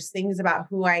past or there's things about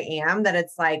who I am that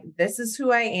it's like, this is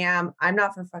who I am. I'm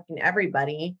not for fucking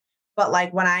everybody. But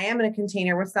like when I am in a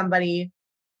container with somebody,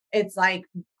 it's like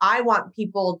I want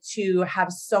people to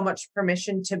have so much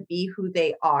permission to be who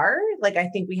they are. Like I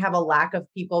think we have a lack of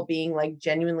people being like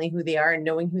genuinely who they are and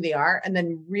knowing who they are and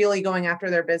then really going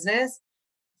after their business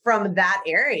from that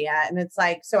area. And it's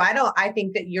like, so I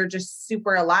think that you're just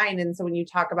super aligned. And so when you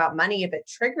talk about money, if it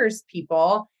triggers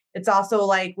people, it's also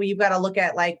like, well, you've got to look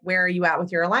at like, where are you at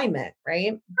with your alignment?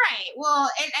 Right. Right. Well,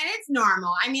 and it's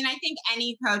normal. I mean, I think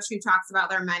any coach who talks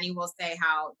about their money will say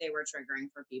how they were triggering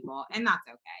for people, and that's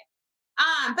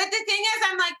okay. But the thing is,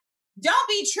 I'm like, don't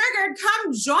be triggered.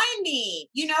 Come join me.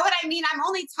 You know what I mean? I'm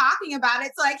only talking about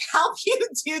it to like help you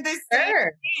do the same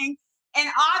Sure. thing. And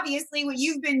obviously, what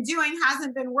you've been doing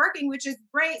hasn't been working, which is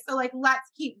great. So, like, let's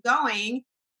keep going.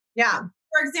 Yeah.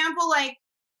 For example, like,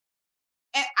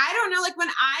 I don't know, like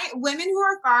women who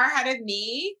are far ahead of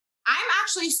me, I'm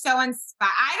actually so inspired.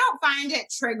 I don't find it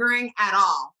triggering at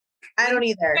all. I don't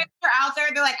either. They're out there,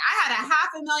 they're like, I had a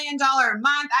 $500,000 a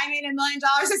month. I made $1 million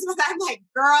this month. I'm like,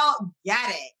 girl, get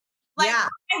it. Like, Yeah.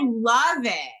 I love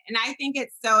it. And I think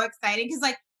it's so exciting because,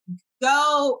 like,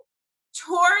 go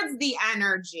towards the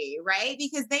energy, right?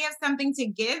 Because they have something to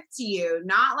give to you,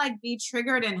 not like be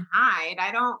triggered and hide.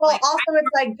 I don't Well, like, also it's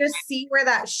like just see where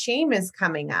that shame is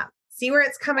coming up. See where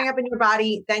it's coming up in your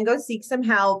body, then go seek some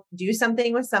help, do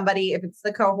something with somebody if it's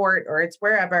the cohort or it's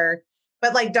wherever.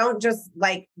 But like don't just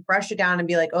like brush it down and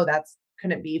be like, "Oh, that's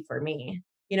couldn't be for me."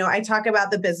 You know, I talk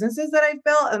about the businesses that I've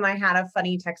built and I had a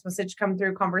funny text message come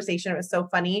through conversation. It was so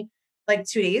funny like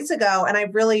 2 days ago and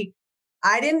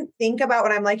I didn't think about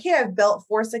when I'm like, "Hey, I've built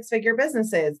 4 six-figure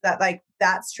businesses," that like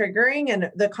that's triggering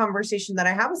and the conversation that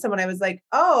I have with someone I was like,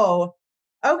 "Oh,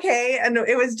 okay." And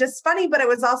it was just funny, but it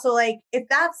was also like, if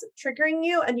that's triggering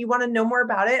you and you want to know more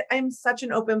about it, I'm such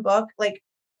an open book. Like,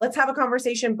 let's have a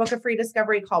conversation, book a free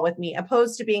discovery call with me,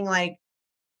 opposed to being like,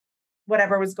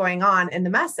 whatever was going on in the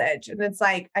message. And it's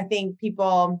like, I think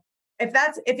people, if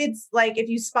it's like, if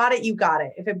you spot it, you got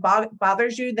it. If it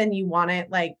bothers you, then you want it,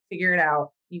 like, figure it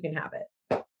out. You can have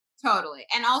it. totally.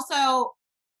 And also,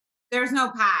 there's no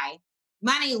pie.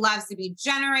 Money loves to be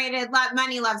generated.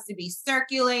 Money loves to be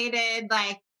circulated.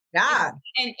 Like, Yeah.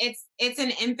 and it's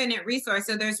an infinite resource.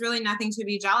 So there's really nothing to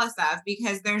be jealous of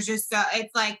because there's just so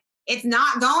it's like it's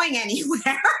not going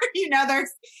anywhere. You know,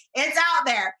 it's out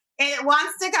there. It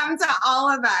wants to come to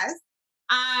all of us.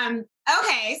 Okay,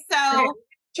 Okay. so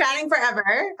Chatting forever.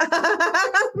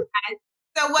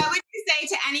 so what would you say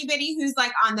to anybody who's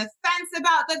like on the fence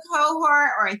about the cohort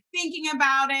or thinking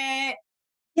about it?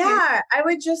 Yeah, I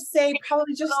would just say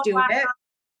probably just do it.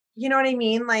 You know what I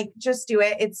mean? Like just do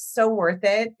it. It's so worth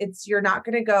it. You're not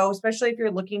going to go, especially if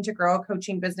you're looking to grow a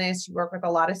coaching business, you work with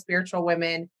a lot of spiritual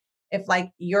women. If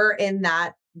like you're in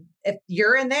that, if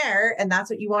you're in there and that's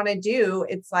what you want to do,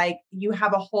 it's like you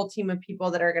have a whole team of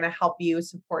people that are going to help you,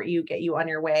 support you, get you on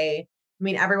your way. I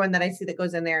mean, everyone that I see that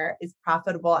goes in there is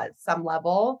profitable at some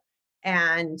level.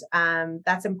 And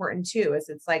that's important too, is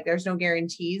it's like there's no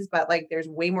guarantees, but like there's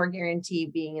way more guarantee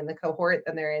being in the cohort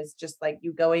than there is just like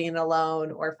you going in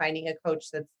alone or finding a coach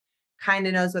that's kind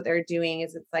of knows what they're doing.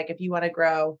 Is it's like if you want to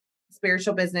grow a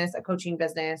spiritual business, a coaching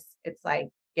business, it's like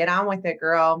get on with it,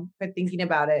 girl. Quit thinking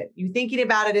about it. You thinking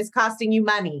about it is costing you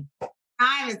money.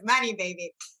 Time is money,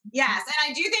 baby. Yes.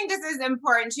 And I do think this is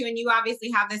important too. And you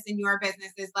obviously have this in your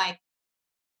business is like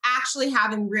actually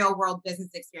having real world business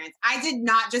experience. I did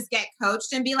not just get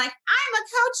coached and be like, I'm a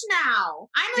coach now.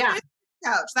 I'm a business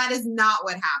coach. That is not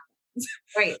what happened.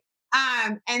 Right.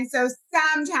 And so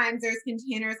sometimes there's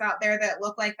containers out there that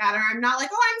look like that, or I'm not like,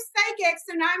 oh, I'm psychic.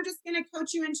 So now I'm just going to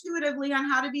coach you intuitively on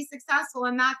how to be successful.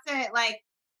 And that's it. Like,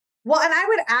 Well, and I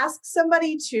would ask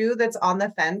somebody too that's on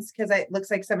the fence because it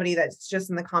looks like somebody that's just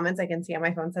in the comments. I can see on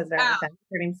my phone says they're on the fence.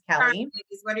 Her name's Kelly.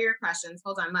 what are your questions?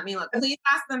 Hold on, let me look. Please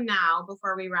ask them now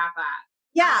before we wrap up.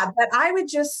 Yeah, but I would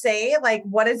just say, like,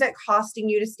 what is it costing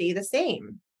you to stay the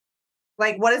same?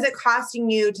 Like, what is it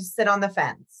costing you to sit on the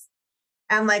fence?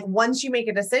 And like, once you make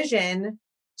a decision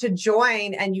to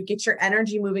join and you get your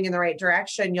energy moving in the right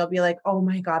direction, you'll be like, oh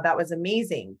my God, that was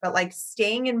amazing. But like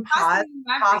staying in pause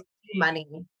costs you money.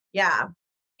 Yeah.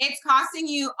 It's costing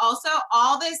you also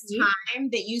all this time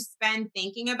that you spend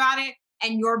thinking about it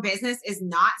and your business is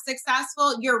not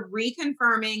successful. You're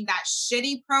reconfirming that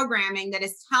shitty programming that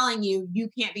is telling you you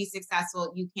can't be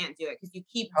successful. You can't do it because you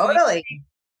keep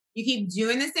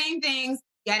doing the same things,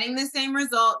 getting the same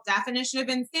result, definition of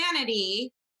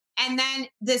insanity. And then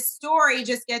the story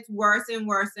just gets worse and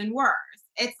worse and worse.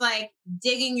 It's like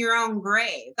digging your own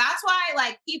grave. That's why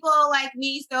like people like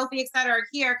me, Sophie, et cetera, are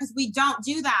here because we don't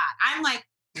do that. I'm like,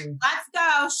 let's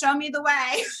go. Show me the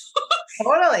way.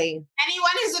 Totally.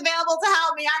 Anyone who's available to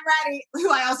help me, I'm ready. Who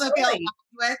I also feel Totally.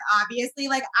 with, obviously.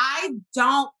 Like I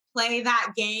don't play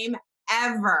that game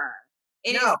ever.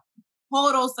 It is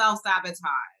total self-sabotage.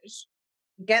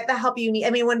 Get the help you need. I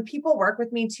mean, when people work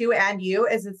with me too, and you,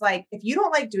 it's like, if you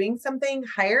don't like doing something,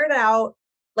 hire it out.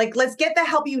 Like, let's get the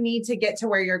help you need to get to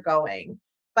where you're going.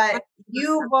 But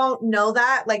you won't know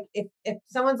that. Like if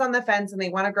someone's on the fence and they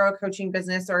want to grow a coaching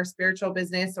business or a spiritual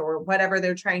business or whatever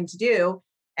they're trying to do,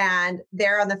 and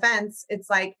they're on the fence, it's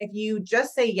like, if you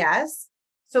just say yes.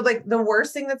 So like the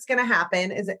worst thing that's going to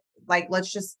happen is like,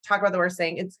 let's just talk about the worst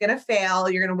thing. It's going to fail.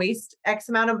 You're going to waste X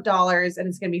amount of dollars and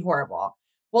it's going to be horrible.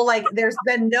 Well, like there's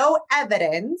been no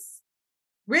evidence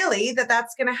really that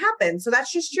that's going to happen. So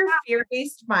that's just your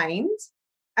fear-based mind.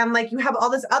 And like you have all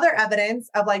this other evidence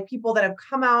of like people that have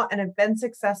come out and have been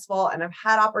successful and have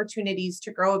had opportunities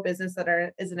to grow a business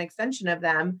that is an extension of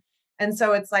them. And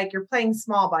so it's like you're playing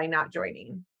small by not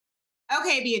joining.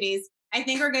 Okay, beauties. I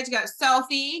think we're good to go.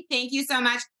 Sophie, thank you so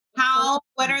much.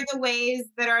 What are the ways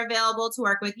that are available to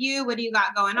work with you? What do you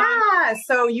got going on?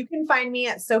 So you can find me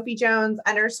at Sophie Jones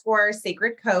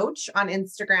 _sacred coach on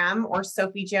Instagram, or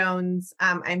Sophie Jones.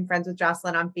 I'm friends with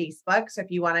Jocelyn on Facebook. So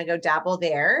if you want to go dabble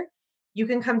there, you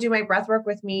can come do my breath work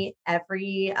with me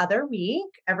every other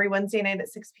week, every Wednesday night at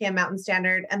 6 p.m. Mountain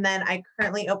Standard. And then I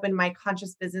currently open my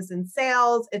conscious business and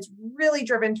sales. It's really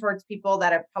driven towards people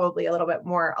that are probably a little bit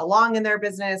more along in their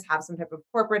business, have some type of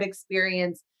corporate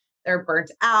experience. They're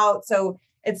burnt out. So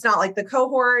it's not like the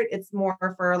cohort. It's more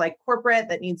for like corporate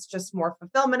that needs just more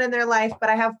fulfillment in their life. But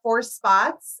I have 4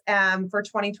 spots for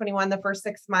 2021, the first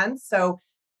 6 months. So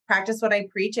practice what I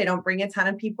preach. I don't bring a ton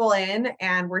of people in,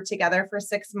 and we're together for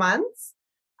 6 months.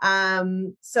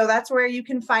 So that's where you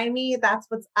can find me. That's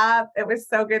what's up. It was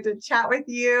so good to chat with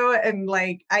you. And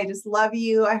like, I just love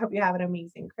you. I hope you have an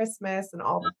amazing Christmas and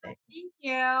all the things. Thank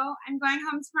you. I'm going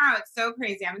home tomorrow. It's so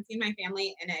crazy. I haven't seen my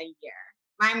family in a year.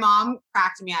 My mom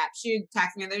cracked me up. She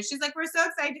texted me. She's like, we're so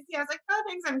excited to see you. I was like, oh,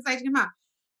 thanks. I'm excited to come home.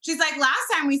 She's like, last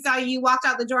time we saw you, you walked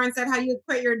out the door and said how you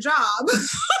quit your job.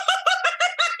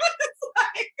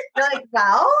 You're like,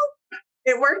 well,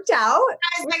 it worked out.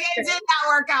 I was like, it did not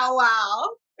work out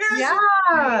well. Yeah.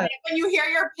 When you hear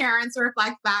your parents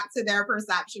reflect back to their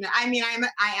perception, I mean,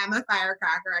 I am a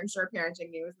firecracker. I'm sure parenting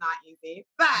me was not easy,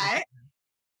 but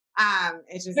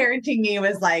it's just parenting me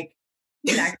was like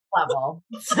next level.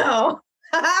 So,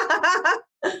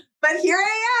 but here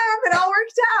I am. It all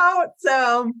worked out.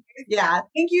 So yeah,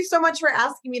 thank you so much for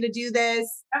asking me to do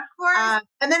this. Of course.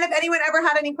 And then if anyone ever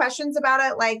had any questions about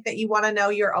it, like that you want to know,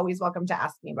 you're always welcome to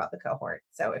ask me about the cohort.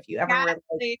 So if you ever want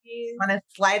to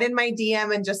slide in my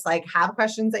DM and just like have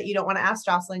questions that you don't want to ask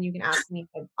Jocelyn, you can ask me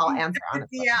and I'll answer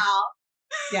honestly.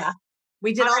 Yeah.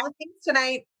 We did all the things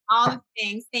tonight. All the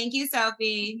things. Thank you,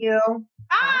 Sophie. Thank you.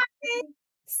 Bye.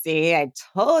 See, I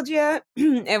told you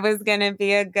it was going to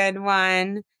be a good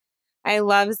one. I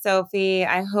love Sophie.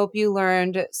 I hope you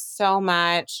learned so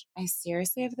much. I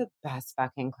seriously have the best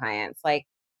fucking clients. Like,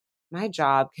 my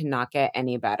job cannot get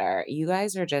any better. You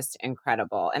guys are just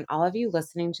incredible. And all of you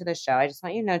listening to the show, I just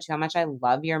want you to know too how much I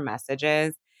love your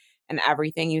messages and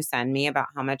everything you send me about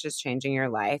how much is changing your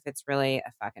life. It's really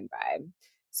a fucking vibe.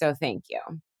 So thank you.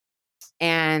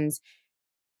 And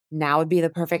now would be the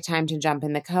perfect time to jump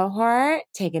in the cohort.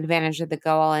 Take advantage of the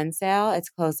Go All In sale. It's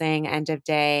closing end of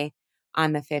day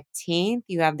on the 15th.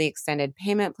 You have the extended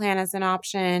payment plan as an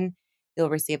option. You'll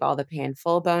receive all the pay in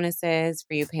full bonuses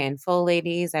for you pay in full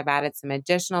ladies. I've added some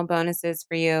additional bonuses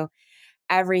for you.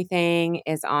 Everything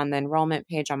is on the enrollment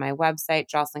page on my website,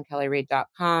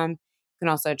 jocelynkelleyreid.com. You can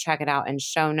also check it out in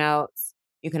show notes.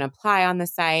 You can apply on the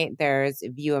site. There's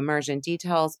view immersion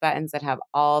details buttons that have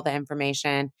all the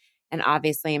information. And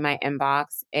obviously my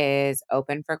inbox is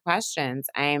open for questions.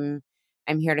 I'm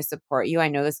here to support you. I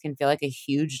know this can feel like a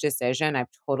huge decision. I've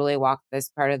totally walked this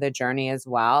part of the journey as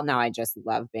well. Now I just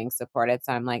love being supported.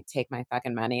 So I'm like, take my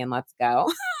fucking money and let's go.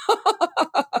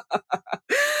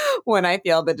 When I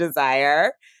feel the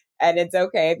desire. And it's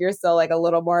okay if you're still like a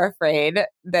little more afraid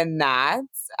than that.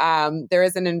 There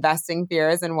is an investing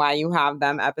fears and why you have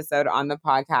them episode on the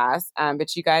podcast.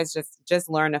 But you guys just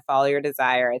learn to follow your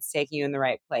desire. It's taking you in the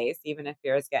right place, even if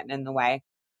fear is getting in the way.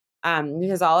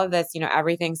 Because all of this,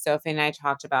 everything Sophie and I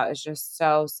talked about is just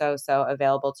so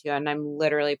available to you. And I'm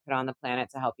literally put on the planet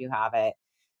to help you have it.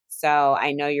 So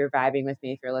I know you're vibing with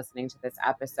me if you're listening to this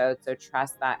episode. So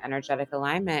trust that energetic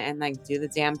alignment and like do the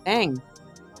damn thing.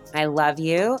 I love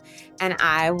you, and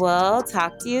I will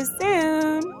talk to you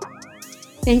soon.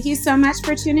 Thank you so much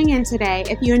for tuning in today.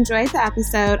 If you enjoyed the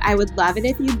episode, I would love it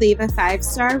if you'd leave a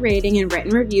 5-star rating and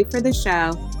written review for the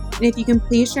show. And if you can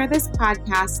please share this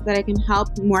podcast so that I can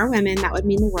help more women, that would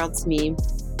mean the world to me.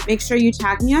 Make sure you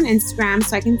tag me on Instagram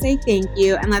so I can say thank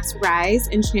you, and let's rise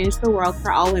and change the world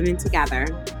for all women together.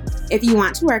 If you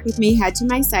want to work with me, head to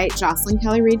my site,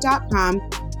 JocelynKellyReid.com,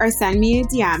 or send me a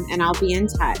DM and I'll be in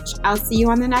touch. I'll see you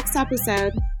on the next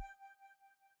episode.